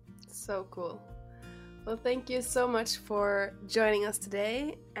 So cool. Well, thank you so much for joining us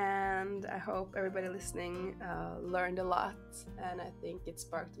today, and I hope everybody listening learned a lot, and I think it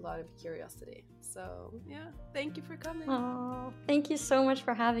sparked a lot of curiosity. So, thank you for coming. Oh, thank you so much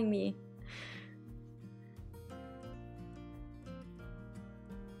for having me.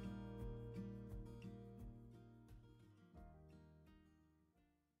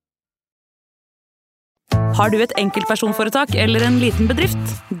 Har du et enkeltpersonforetak eller en liten bedrift?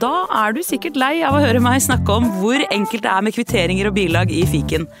 Da du sikkert lei av å høre meg snakke om hvor enkelt det med kvitteringer og bilag i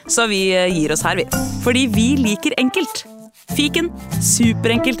fiken. Så vi gir oss her, vi. Fordi vi liker enkelt. Fiken,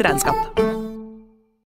 superenkelt regnskap.